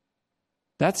another.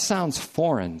 That sounds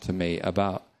foreign to me.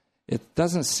 It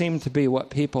doesn't seem to be what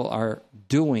people are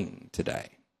doing today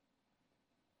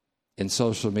in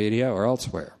social media or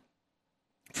elsewhere.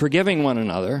 Forgiving one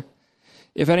another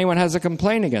if anyone has a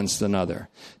complaint against another.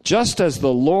 Just as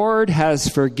the Lord has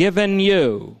forgiven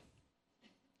you,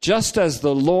 just as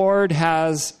the Lord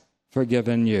has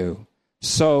forgiven you,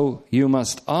 so you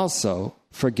must also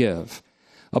forgive.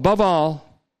 Above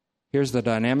all, here's the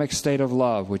dynamic state of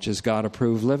love, which is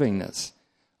God-approved livingness.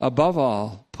 Above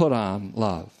all, put on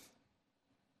love.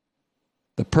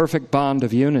 The perfect bond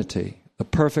of unity. The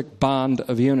perfect bond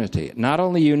of unity. It not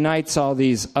only unites all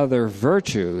these other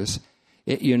virtues,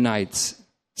 it unites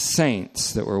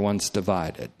saints that were once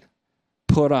divided.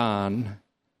 Put on,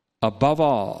 above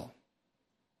all,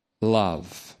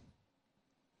 love.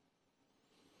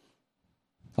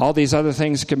 All these other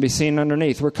things can be seen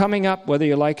underneath. We're coming up, whether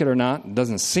you like it or not. It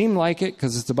doesn't seem like it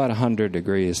because it's about 100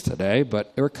 degrees today,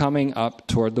 but we're coming up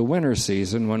toward the winter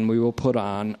season when we will put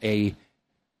on a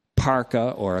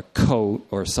parka or a coat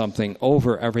or something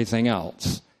over everything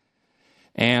else.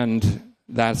 And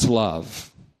that's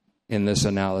love in this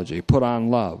analogy. Put on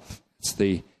love. It's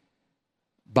the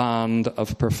bond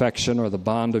of perfection or the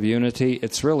bond of unity.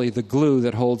 It's really the glue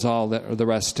that holds all the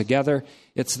rest together.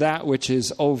 It's that which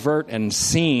is overt and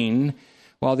seen,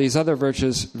 while these other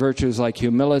virtues like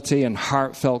humility and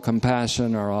heartfelt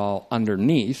compassion are all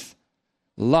underneath.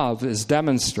 Love is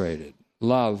demonstrated.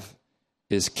 Love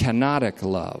is kenotic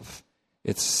love.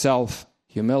 It's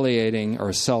self-humiliating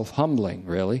or self-humbling,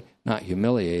 really, not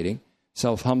humiliating.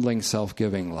 Self-humbling,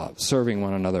 self-giving love, serving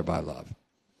one another by love.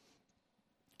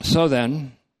 So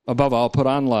then, above all, put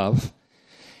on love.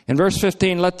 In verse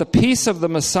 15, let the peace of the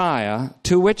Messiah,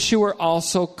 to which you were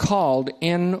also called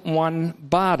in one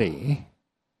body,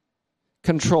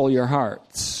 control your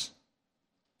hearts.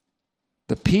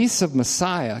 The peace of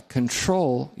Messiah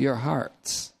control your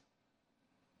hearts.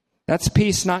 That's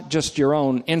peace, not just your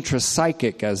own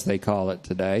intrapsychic, as they call it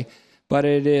today, but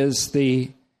it is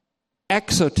the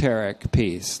exoteric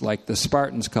peace, like the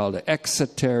Spartans called it,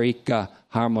 exoterica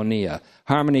harmonia,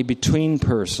 harmony between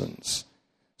persons,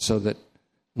 so that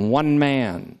one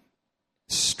man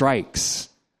strikes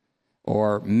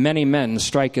or many men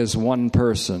strike as one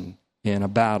person in a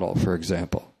battle, for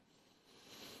example.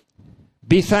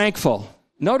 Be thankful.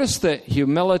 Notice that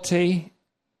humility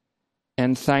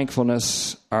and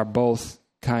thankfulness are both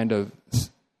kind of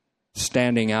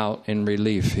standing out in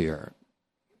relief here.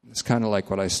 It's kind of like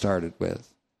what I started with.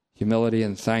 Humility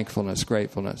and thankfulness,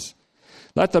 gratefulness.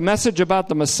 Let the message about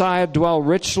the Messiah dwell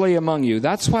richly among you.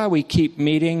 That's why we keep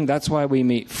meeting. That's why we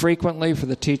meet frequently for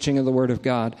the teaching of the Word of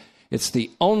God. It's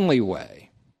the only way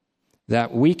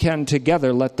that we can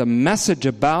together let the message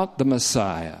about the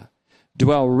Messiah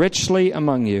dwell richly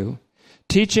among you,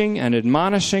 teaching and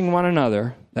admonishing one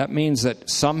another. That means that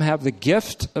some have the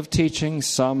gift of teaching,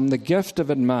 some the gift of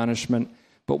admonishment,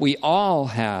 but we all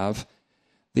have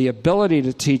the ability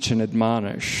to teach and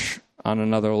admonish on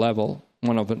another level,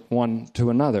 one to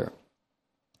another,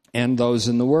 and those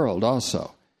in the world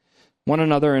also. One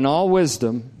another in all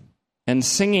wisdom, and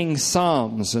singing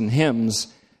psalms and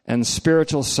hymns and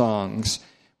spiritual songs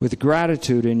with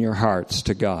gratitude in your hearts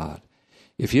to God.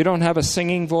 If you don't have a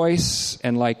singing voice,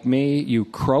 and like me, you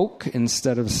croak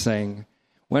instead of sing,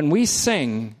 when we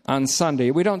sing on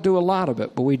Sunday, we don't do a lot of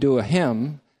it, but we do a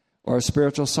hymn or a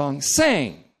spiritual song.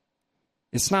 Sing!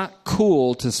 It's not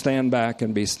cool to stand back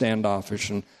and be standoffish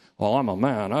and, well, I'm a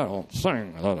man, I don't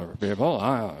sing with other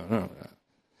people.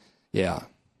 Yeah.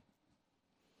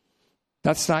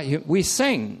 That's not you. We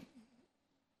sing.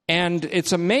 And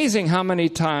it's amazing how many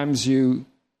times you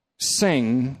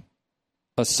sing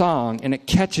a song and it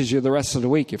catches you the rest of the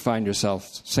week. You find yourself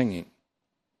singing.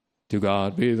 To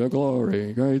God be the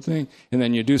glory, great thing. And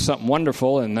then you do something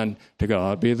wonderful, and then to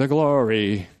God be the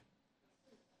glory.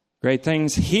 Great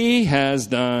things He has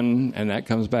done. And that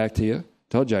comes back to you.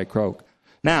 Told you I croak.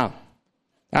 Now,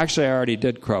 actually I already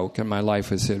did croak, and my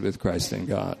life was hid with Christ in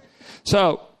God.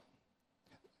 So,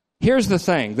 here's the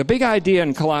thing. The big idea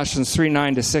in Colossians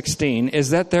 3:9-16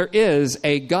 is that there is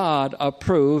a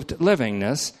God-approved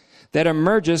livingness that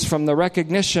emerges from the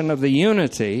recognition of the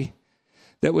unity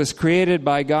that was created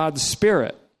by God's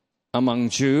Spirit among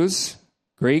Jews,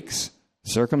 Greeks,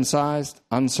 circumcised,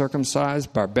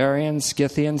 uncircumcised, barbarian,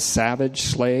 Scythian, savage,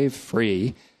 slave,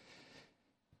 free,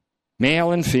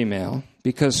 male and female,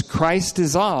 because Christ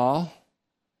is all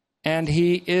and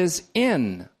He is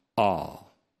in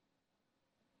all.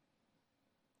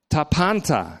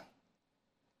 Tapanta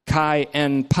kai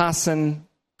en pasen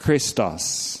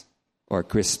Christos, or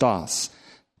Christos.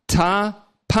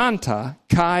 Ta-panta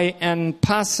kai en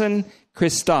pasen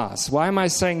Christos. Why am I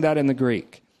saying that in the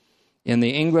Greek? In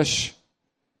the English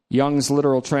Young's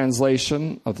literal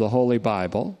translation of the Holy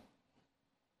Bible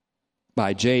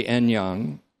by J.N.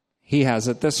 Young, he has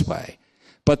it this way.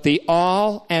 But the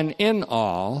all and in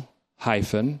all,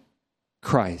 hyphen,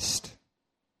 Christ.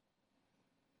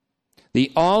 The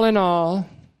all in all,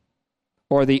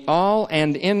 or the all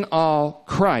and in all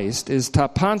Christ, is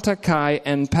tapanta kai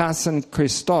en pasen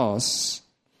Christos,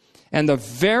 and the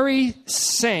very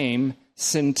same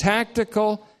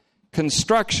syntactical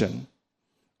construction,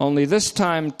 only this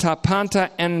time tapanta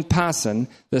en pasen,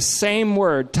 the same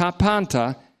word,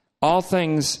 tapanta, all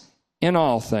things in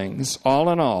all things, all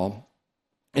in all,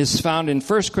 is found in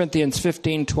 1 Corinthians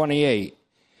 15:28,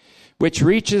 which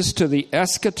reaches to the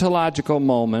eschatological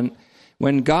moment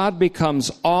when God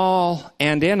becomes all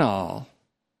and in all,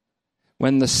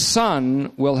 when the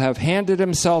Son will have handed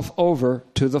Himself over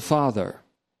to the Father.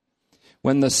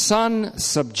 When the Son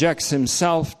subjects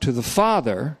Himself to the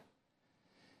Father,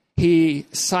 He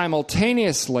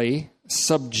simultaneously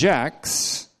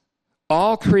subjects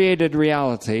all created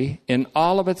reality in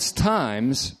all of its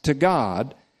times to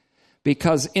God,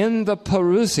 because in the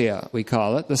parousia, we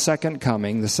call it, the second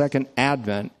coming, the second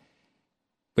advent,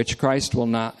 which Christ will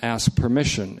not ask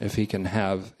permission if He can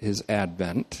have His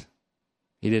advent.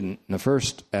 He didn't in the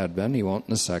first advent, He won't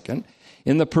in the second.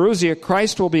 In the parousia,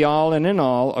 Christ will be all and in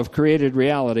all of created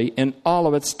reality in all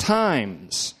of its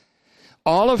times.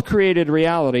 All of created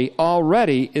reality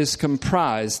already is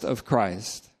comprised of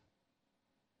Christ.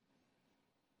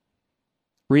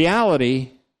 Reality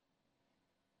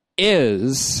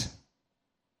is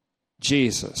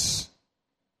Jesus.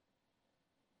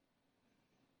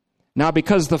 Now,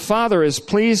 because the Father is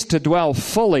pleased to dwell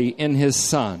fully in His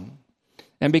Son,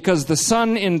 and because the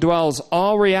Son indwells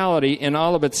all reality in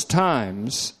all of its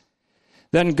times,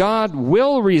 then God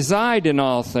will reside in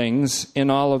all things in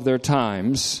all of their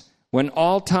times, when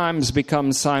all times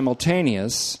become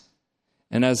simultaneous.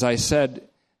 And as I said,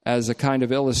 as a kind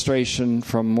of illustration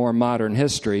from more modern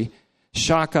history,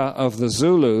 Shaka of the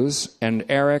Zulus and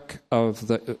Eric of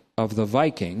the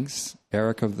Vikings,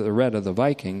 Eric of the Red of the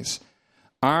Vikings,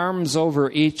 arms over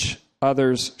each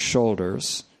other's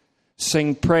shoulders,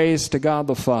 sing praise to God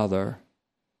the Father,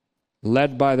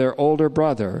 led by their older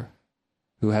brother,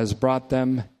 who has brought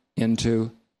them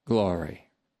into glory.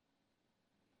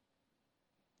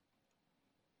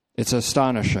 It's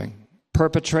astonishing.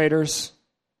 Perpetrators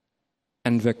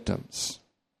and victims.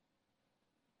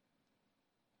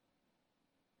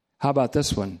 How about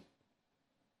this one?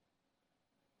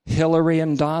 Hillary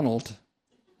and Donald,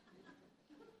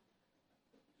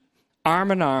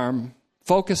 arm in arm,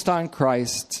 focused on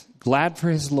Christ, glad for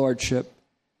his lordship,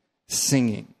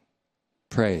 singing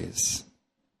praise.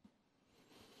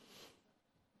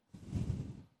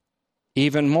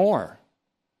 Even more,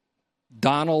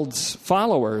 Donald's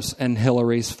followers and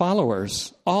Hillary's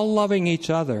followers, all loving each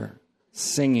other,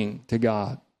 singing to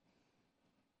God.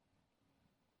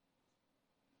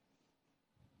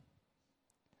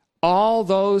 All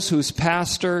those whose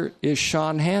pastor is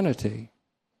Sean Hannity,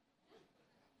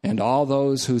 and all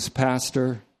those whose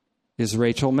pastor is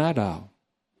Rachel Maddow,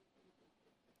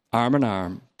 arm in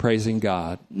arm, praising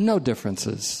God. No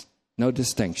differences, no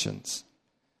distinctions.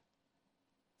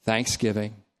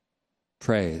 Thanksgiving,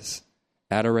 praise,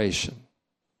 adoration.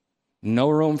 No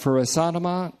room for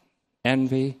resentment,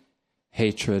 envy,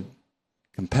 hatred,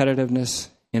 competitiveness,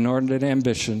 inordinate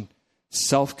ambition,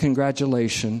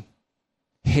 self-congratulation,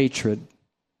 hatred,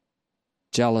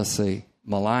 jealousy,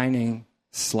 maligning,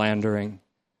 slandering,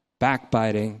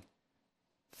 backbiting,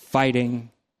 fighting,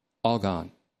 all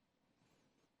gone.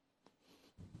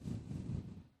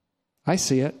 I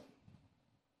see it.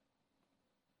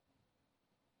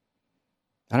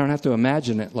 I don't have to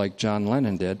imagine it like John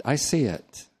Lennon did. I see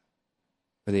it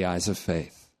with the eyes of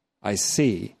faith. I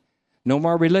see no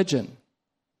more religion,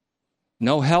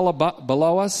 no hell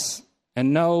below us,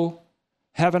 and no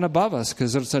heaven above us,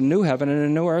 because it's a new heaven and a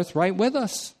new earth right with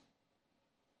us.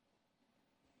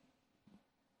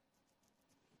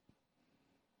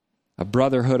 A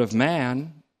brotherhood of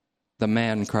man, the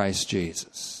man Christ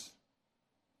Jesus,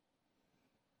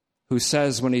 who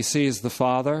says when he sees the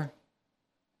Father,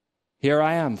 "Here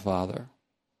I am, Father.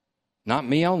 Not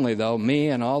me only, though, me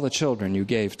and all the children you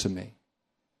gave to me,"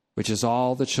 which is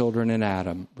all the children in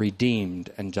Adam,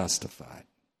 redeemed and justified.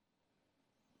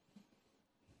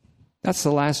 That's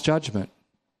the last judgment.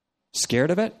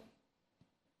 Scared of it?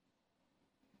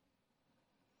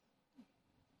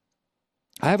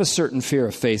 I have a certain fear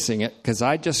of facing it because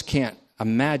I just can't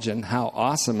imagine how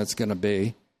awesome it's going to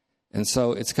be. And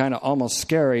so it's kind of almost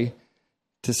scary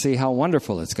to see how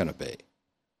wonderful it's going to be.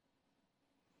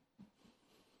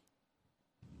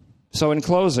 So in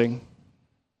closing,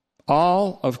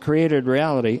 all of created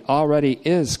reality already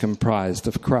is comprised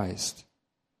of Christ.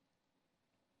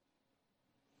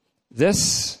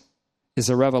 This is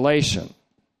a revelation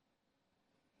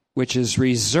which is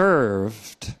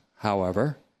reserved,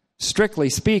 however, strictly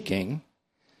speaking,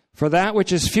 for that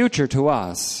which is future to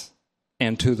us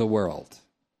and to the world.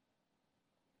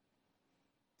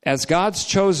 As God's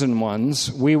chosen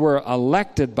ones, we were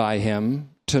elected by him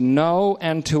to know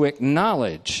and to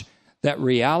acknowledge that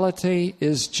reality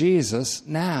is Jesus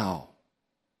now,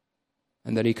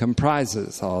 and that he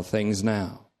comprises all things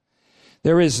now.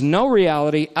 There is no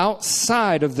reality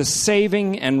outside of the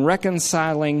saving and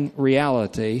reconciling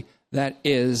reality that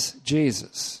is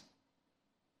Jesus.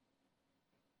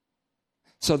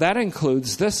 So that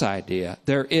includes this idea: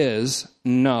 there is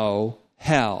no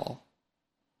hell.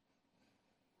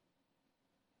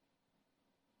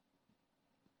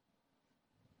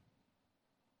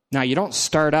 Now, you don't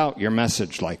start out your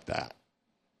message like that.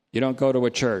 You don't go to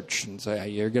a church and say,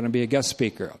 "You're going to be a guest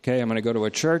speaker." Okay, I'm going to go to a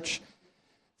church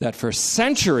that for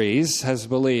centuries has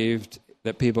believed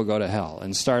that people go to hell,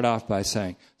 and start off by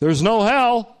saying, "There's no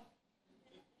hell."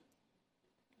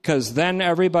 Because then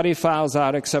everybody files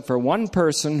out except for one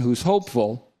person who's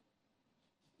hopeful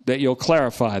that you'll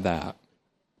clarify that.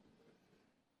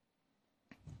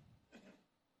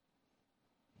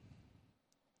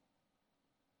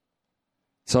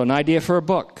 So an idea for a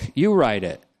book, you write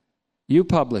it, you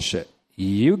publish it,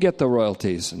 you get the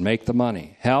royalties and make the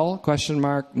money. Hell, question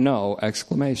mark, no,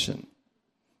 exclamation.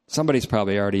 Somebody's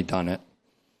probably already done it.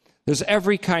 There's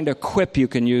every kind of quip you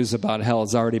can use about hell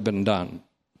has already been done.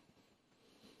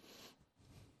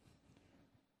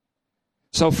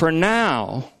 So for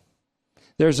now,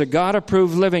 there's a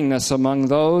God-approved livingness among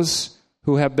those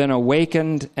who have been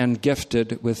awakened and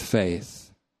gifted with faith.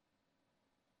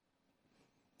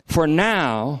 For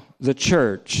now, the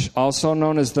church, also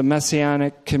known as the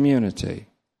Messianic community,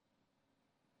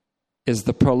 is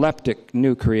the proleptic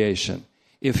new creation.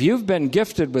 If you've been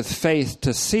gifted with faith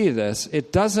to see this,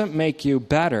 it doesn't make you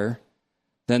better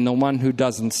than the one who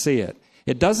doesn't see it.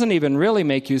 It doesn't even really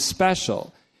make you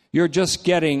special. You're just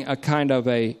getting a kind of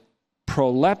a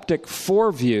proleptic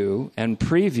foreview and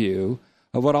preview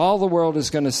of what all the world is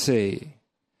going to see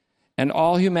and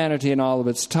all humanity in all of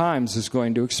its times is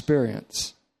going to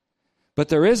experience. But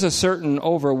there is a certain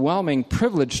overwhelming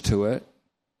privilege to it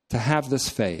to have this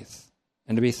faith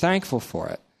and to be thankful for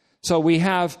it. So we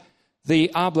have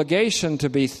the obligation to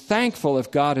be thankful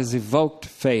if God has evoked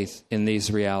faith in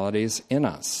these realities in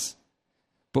us.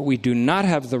 But we do not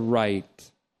have the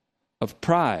right of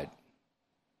pride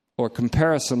or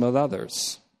comparison with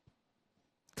others,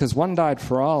 because one died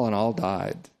for all and all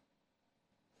died.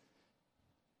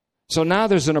 So now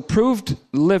there's an approved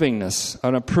livingness,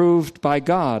 an approved by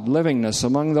God livingness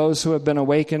among those who have been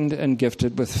awakened and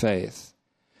gifted with faith.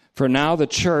 For now the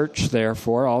church,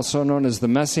 therefore, also known as the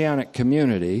Messianic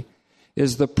community,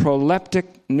 is the proleptic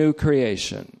new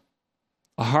creation,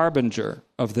 a harbinger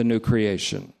of the new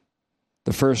creation,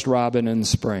 the first robin in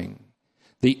spring,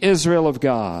 the Israel of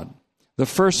God, the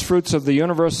first fruits of the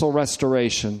universal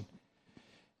restoration.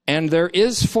 And there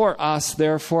is for us,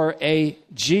 therefore, a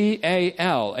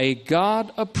GAL, a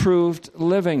God-approved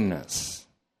livingness.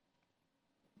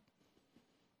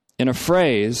 In a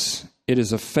phrase, it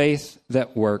is a faith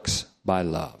that works by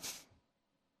love.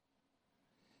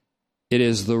 It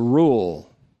is the rule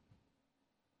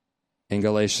in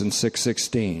Galatians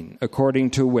 6:16,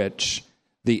 according to which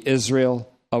the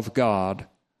Israel of God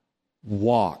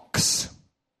walks.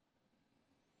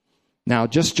 Now,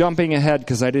 just jumping ahead,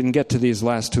 because I didn't get to these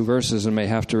last two verses and may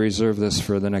have to reserve this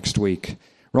for the next week.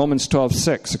 Romans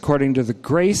 12:6, according to the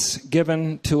grace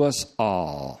given to us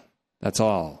all. That's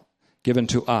all. Given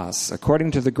to us.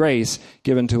 According to the grace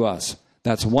given to us.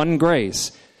 That's one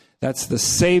grace. That's the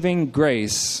saving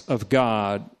grace of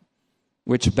God,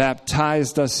 which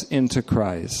baptized us into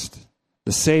Christ.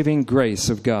 The saving grace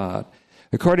of God.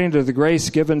 According to the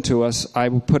grace given to us, I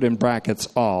will put in brackets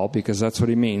all, because that's what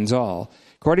he means, all.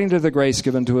 According to the grace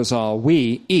given to us all,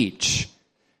 we each,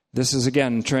 this is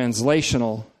again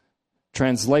translationally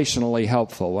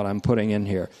helpful, what I'm putting in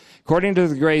here. According to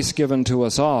the grace given to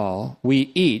us all,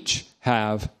 we each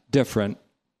have different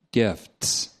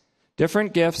gifts.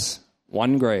 Different gifts,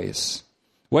 one grace.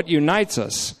 What unites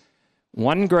us?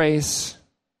 One grace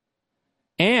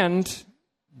and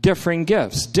differing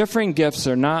gifts. Differing gifts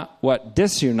are not what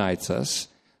disunites us,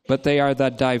 but they are the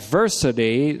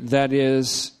diversity that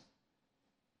is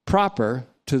proper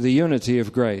to the unity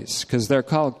of grace, because they're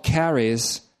called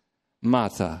charismata,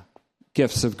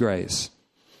 gifts of grace.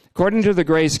 According to the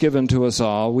grace given to us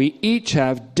all, we each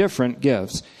have different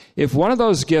gifts. If one of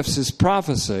those gifts is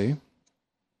prophecy,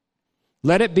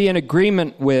 let it be in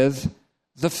agreement with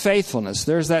the faithfulness.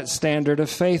 There's that standard of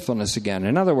faithfulness again.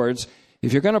 In other words,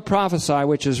 if you're going to prophesy,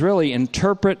 which is really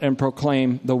interpret and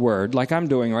proclaim the word, like I'm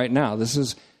doing right now, this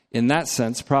is, in that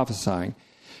sense, prophesying,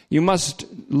 you must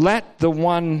let the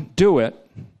one do it,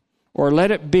 or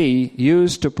let it be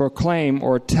used to proclaim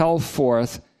or tell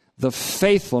forth the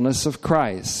faithfulness of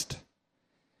Christ.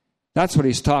 That's what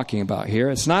he's talking about here.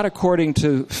 It's not according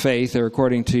to faith or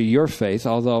according to your faith,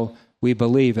 although we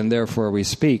believe and therefore we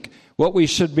speak. What we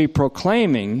should be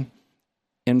proclaiming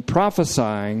in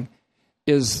prophesying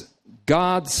is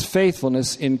God's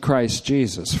faithfulness in Christ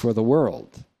Jesus for the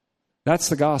world. That's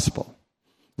the gospel.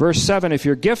 Verse 7, if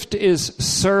your gift is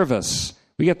service,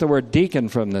 we get the word deacon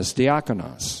from this,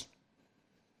 diakonos.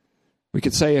 We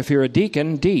could say if you're a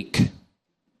deacon, deek. If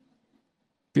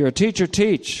you're a teacher,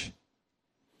 teach.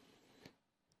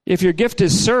 If your gift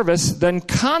is service, then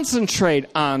concentrate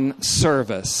on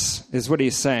service, is what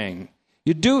he's saying.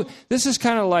 This is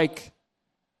kind of like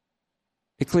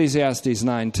Ecclesiastes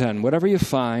 9:10. Whatever you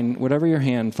find, whatever your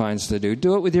hand finds to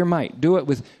do it with your might. Do it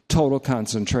with total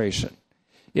concentration.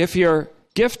 If your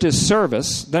gift is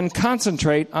service, then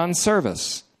concentrate on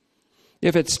service.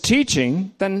 If it's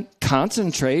teaching, then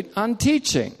concentrate on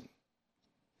teaching.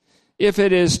 If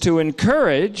it is to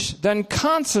encourage, then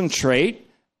concentrate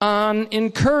on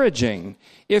encouraging.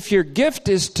 If your gift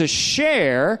is to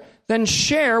share, then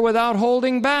share without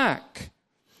holding back.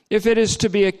 If it is to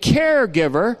be a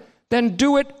caregiver, then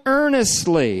do it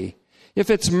earnestly. If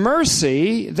it's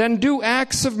mercy, then do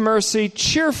acts of mercy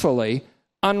cheerfully,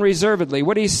 unreservedly.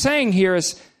 What he's saying here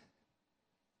is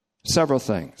several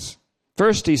things.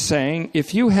 First, he's saying,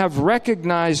 if you have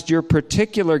recognized your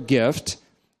particular gift,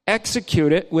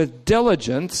 execute it with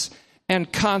diligence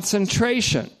and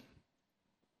concentration.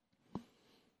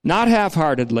 Not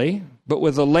half-heartedly, but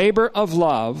with the labor of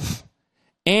love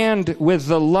and with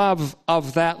the love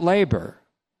of that labor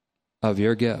of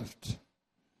your gift.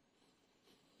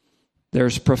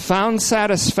 There's profound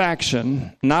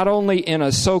satisfaction not only in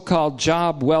a so-called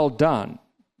job well done,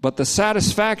 but the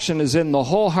satisfaction is in the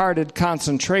wholehearted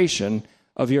concentration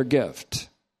of your gift.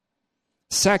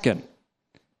 Second,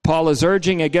 Paul is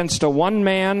urging against a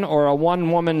one-man or a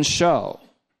one-woman show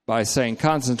by saying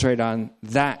concentrate on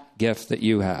that gift that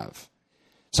you have,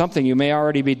 something you may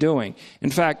already be doing. In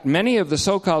fact, many of the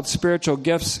so-called spiritual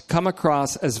gifts come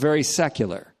across as very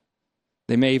secular.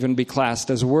 They may even be classed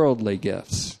as worldly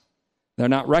gifts. They're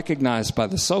not recognized by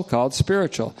the so-called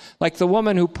spiritual. Like the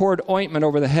woman who poured ointment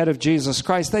over the head of Jesus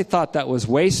Christ, they thought that was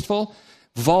wasteful,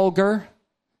 vulgar,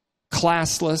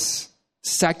 classless,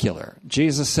 secular.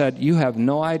 Jesus said, you have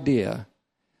no idea.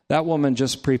 That woman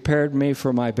just prepared me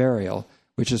for my burial,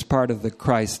 which is part of the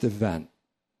Christ event.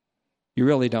 You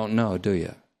really don't know, do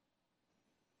you?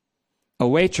 A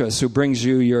waitress who brings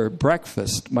you your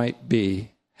breakfast might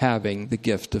be having the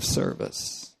gift of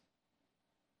service.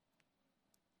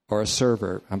 Or a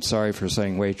server. I'm sorry for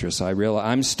saying waitress. I realize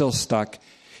I'm still stuck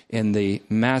in the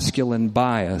masculine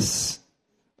bias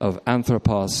of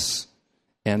anthropos.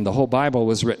 And the whole Bible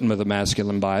was written with a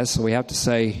masculine bias, so we have to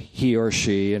say he or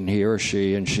she, and he or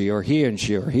she, and she or he, and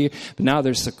she or he. But now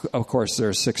there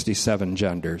are 67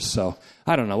 genders, so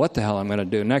I don't know what the hell I'm going to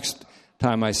do next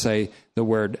time I say the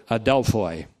word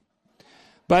adelphoi.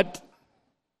 But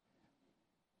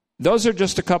those are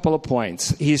just a couple of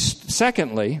points.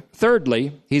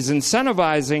 Thirdly, he's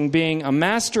incentivizing being a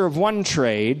master of one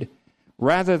trade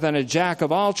rather than a jack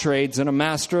of all trades and a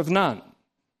master of none.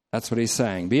 That's what he's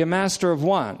saying. Be a master of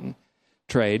one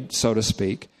trade, so to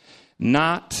speak,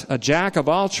 not a jack of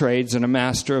all trades and a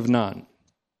master of none,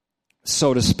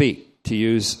 so to speak, to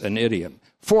use an idiom.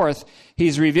 Fourth,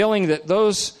 he's revealing that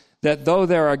though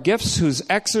there are gifts whose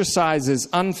exercise is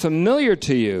unfamiliar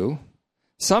to you,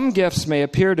 some gifts may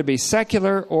appear to be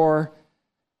secular or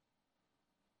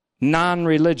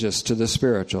non-religious to the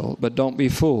spiritual, but don't be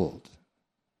fooled.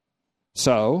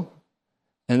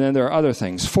 And then there are other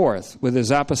things. Fourth, with his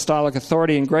apostolic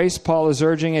authority and grace, Paul is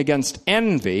urging against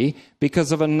envy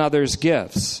because of another's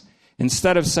gifts.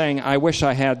 Instead of saying, I wish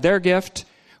I had their gift,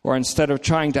 or instead of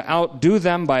trying to outdo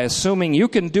them by assuming you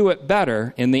can do it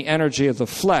better in the energy of the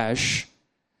flesh,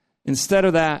 instead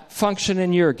of that, function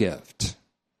in your gift.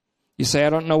 You say, I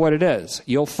don't know what it is.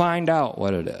 You'll find out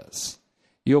what it is.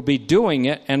 You'll be doing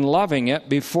it and loving it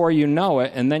before you know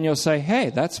it, and then you'll say, hey,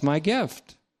 that's my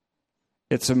gift.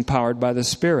 It's empowered by the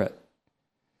Spirit.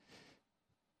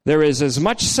 There is as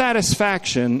much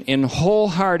satisfaction in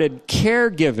wholehearted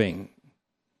caregiving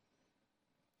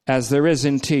as there is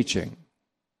in teaching,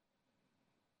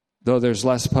 though there's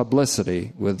less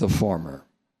publicity with the former.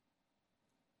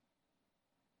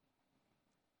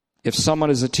 If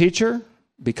someone is a teacher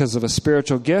because of a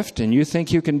spiritual gift and you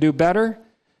think you can do better,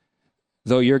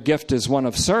 though your gift is one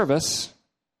of service,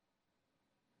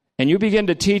 and you begin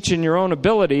to teach in your own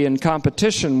ability in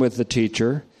competition with the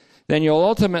teacher, then you'll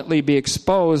ultimately be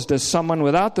exposed as someone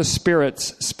without the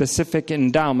Spirit's specific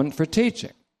endowment for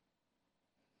teaching.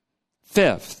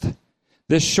 Fifth,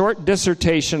 this short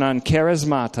dissertation on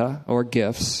charismata, or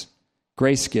gifts,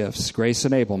 grace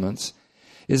enablements,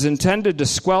 is intended to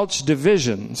squelch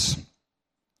divisions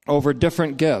over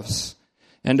different gifts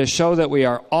and to show that we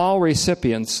are all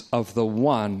recipients of the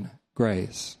one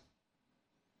grace.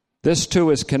 This, too,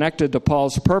 is connected to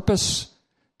Paul's purpose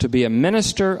to be a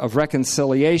minister of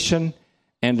reconciliation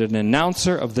and an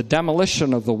announcer of the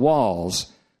demolition of the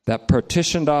walls that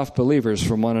partitioned off believers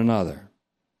from one another.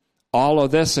 All of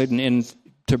this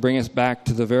to bring us back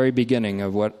to the very beginning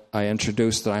of what I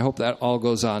introduced, and I hope that all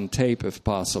goes on tape if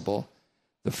possible,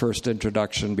 the first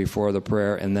introduction before the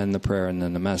prayer, and then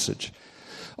the message.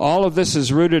 All of this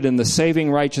is rooted in the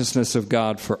saving righteousness of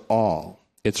God for all.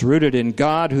 It's rooted in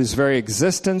God, whose very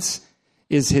existence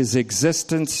is his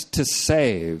existence to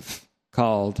save,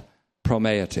 called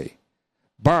promeity.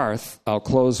 Barth, I'll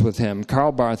close with him.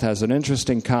 Karl Barth has an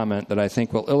interesting comment that I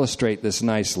think will illustrate this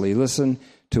nicely. Listen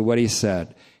to what he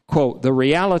said. Quote, the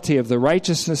reality of the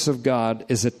righteousness of God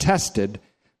is attested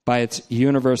by its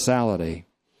universality.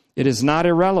 It is not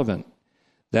irrelevant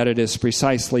that it is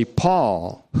precisely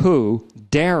Paul who,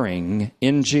 daring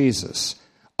in Jesus,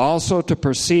 also to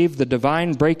perceive the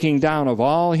divine breaking down of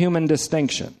all human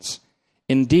distinctions.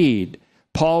 Indeed,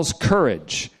 Paul's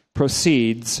courage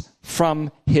proceeds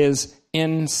from his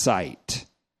insight.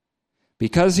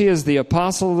 Because he is the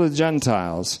apostle of the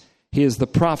Gentiles, he is the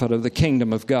prophet of the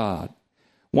kingdom of God.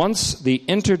 Once the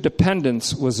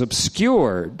interdependence was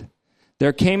obscured,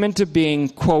 there came into being,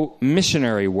 quote,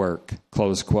 missionary work,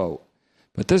 close quote.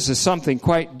 But this is something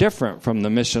quite different from the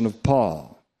mission of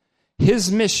Paul.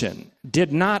 His mission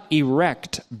did not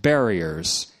erect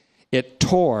barriers. It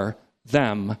tore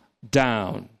them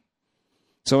down.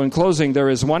 So in closing, there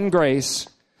is one grace,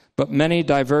 but many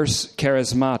diverse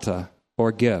charismata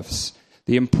or gifts.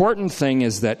 The important thing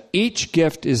is that each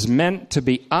gift is meant to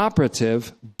be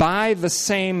operative by the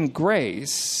same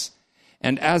grace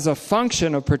and as a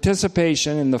function of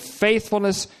participation in the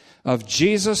faithfulness of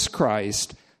Jesus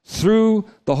Christ through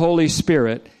the Holy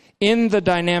Spirit in the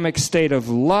dynamic state of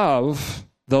love,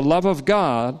 the love of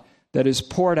God that is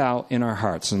poured out in our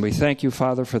hearts. And we thank you,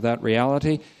 Father, for that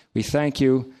reality. We thank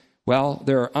you. Well,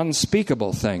 there are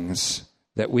unspeakable things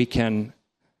that we can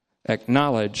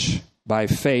acknowledge by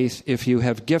faith if you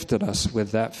have gifted us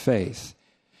with that faith.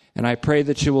 And I pray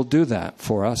that you will do that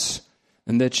for us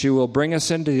and that you will bring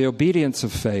us into the obedience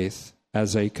of faith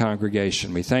as a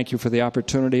congregation. We thank you for the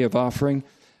opportunity of offering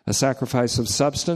a sacrifice of substance.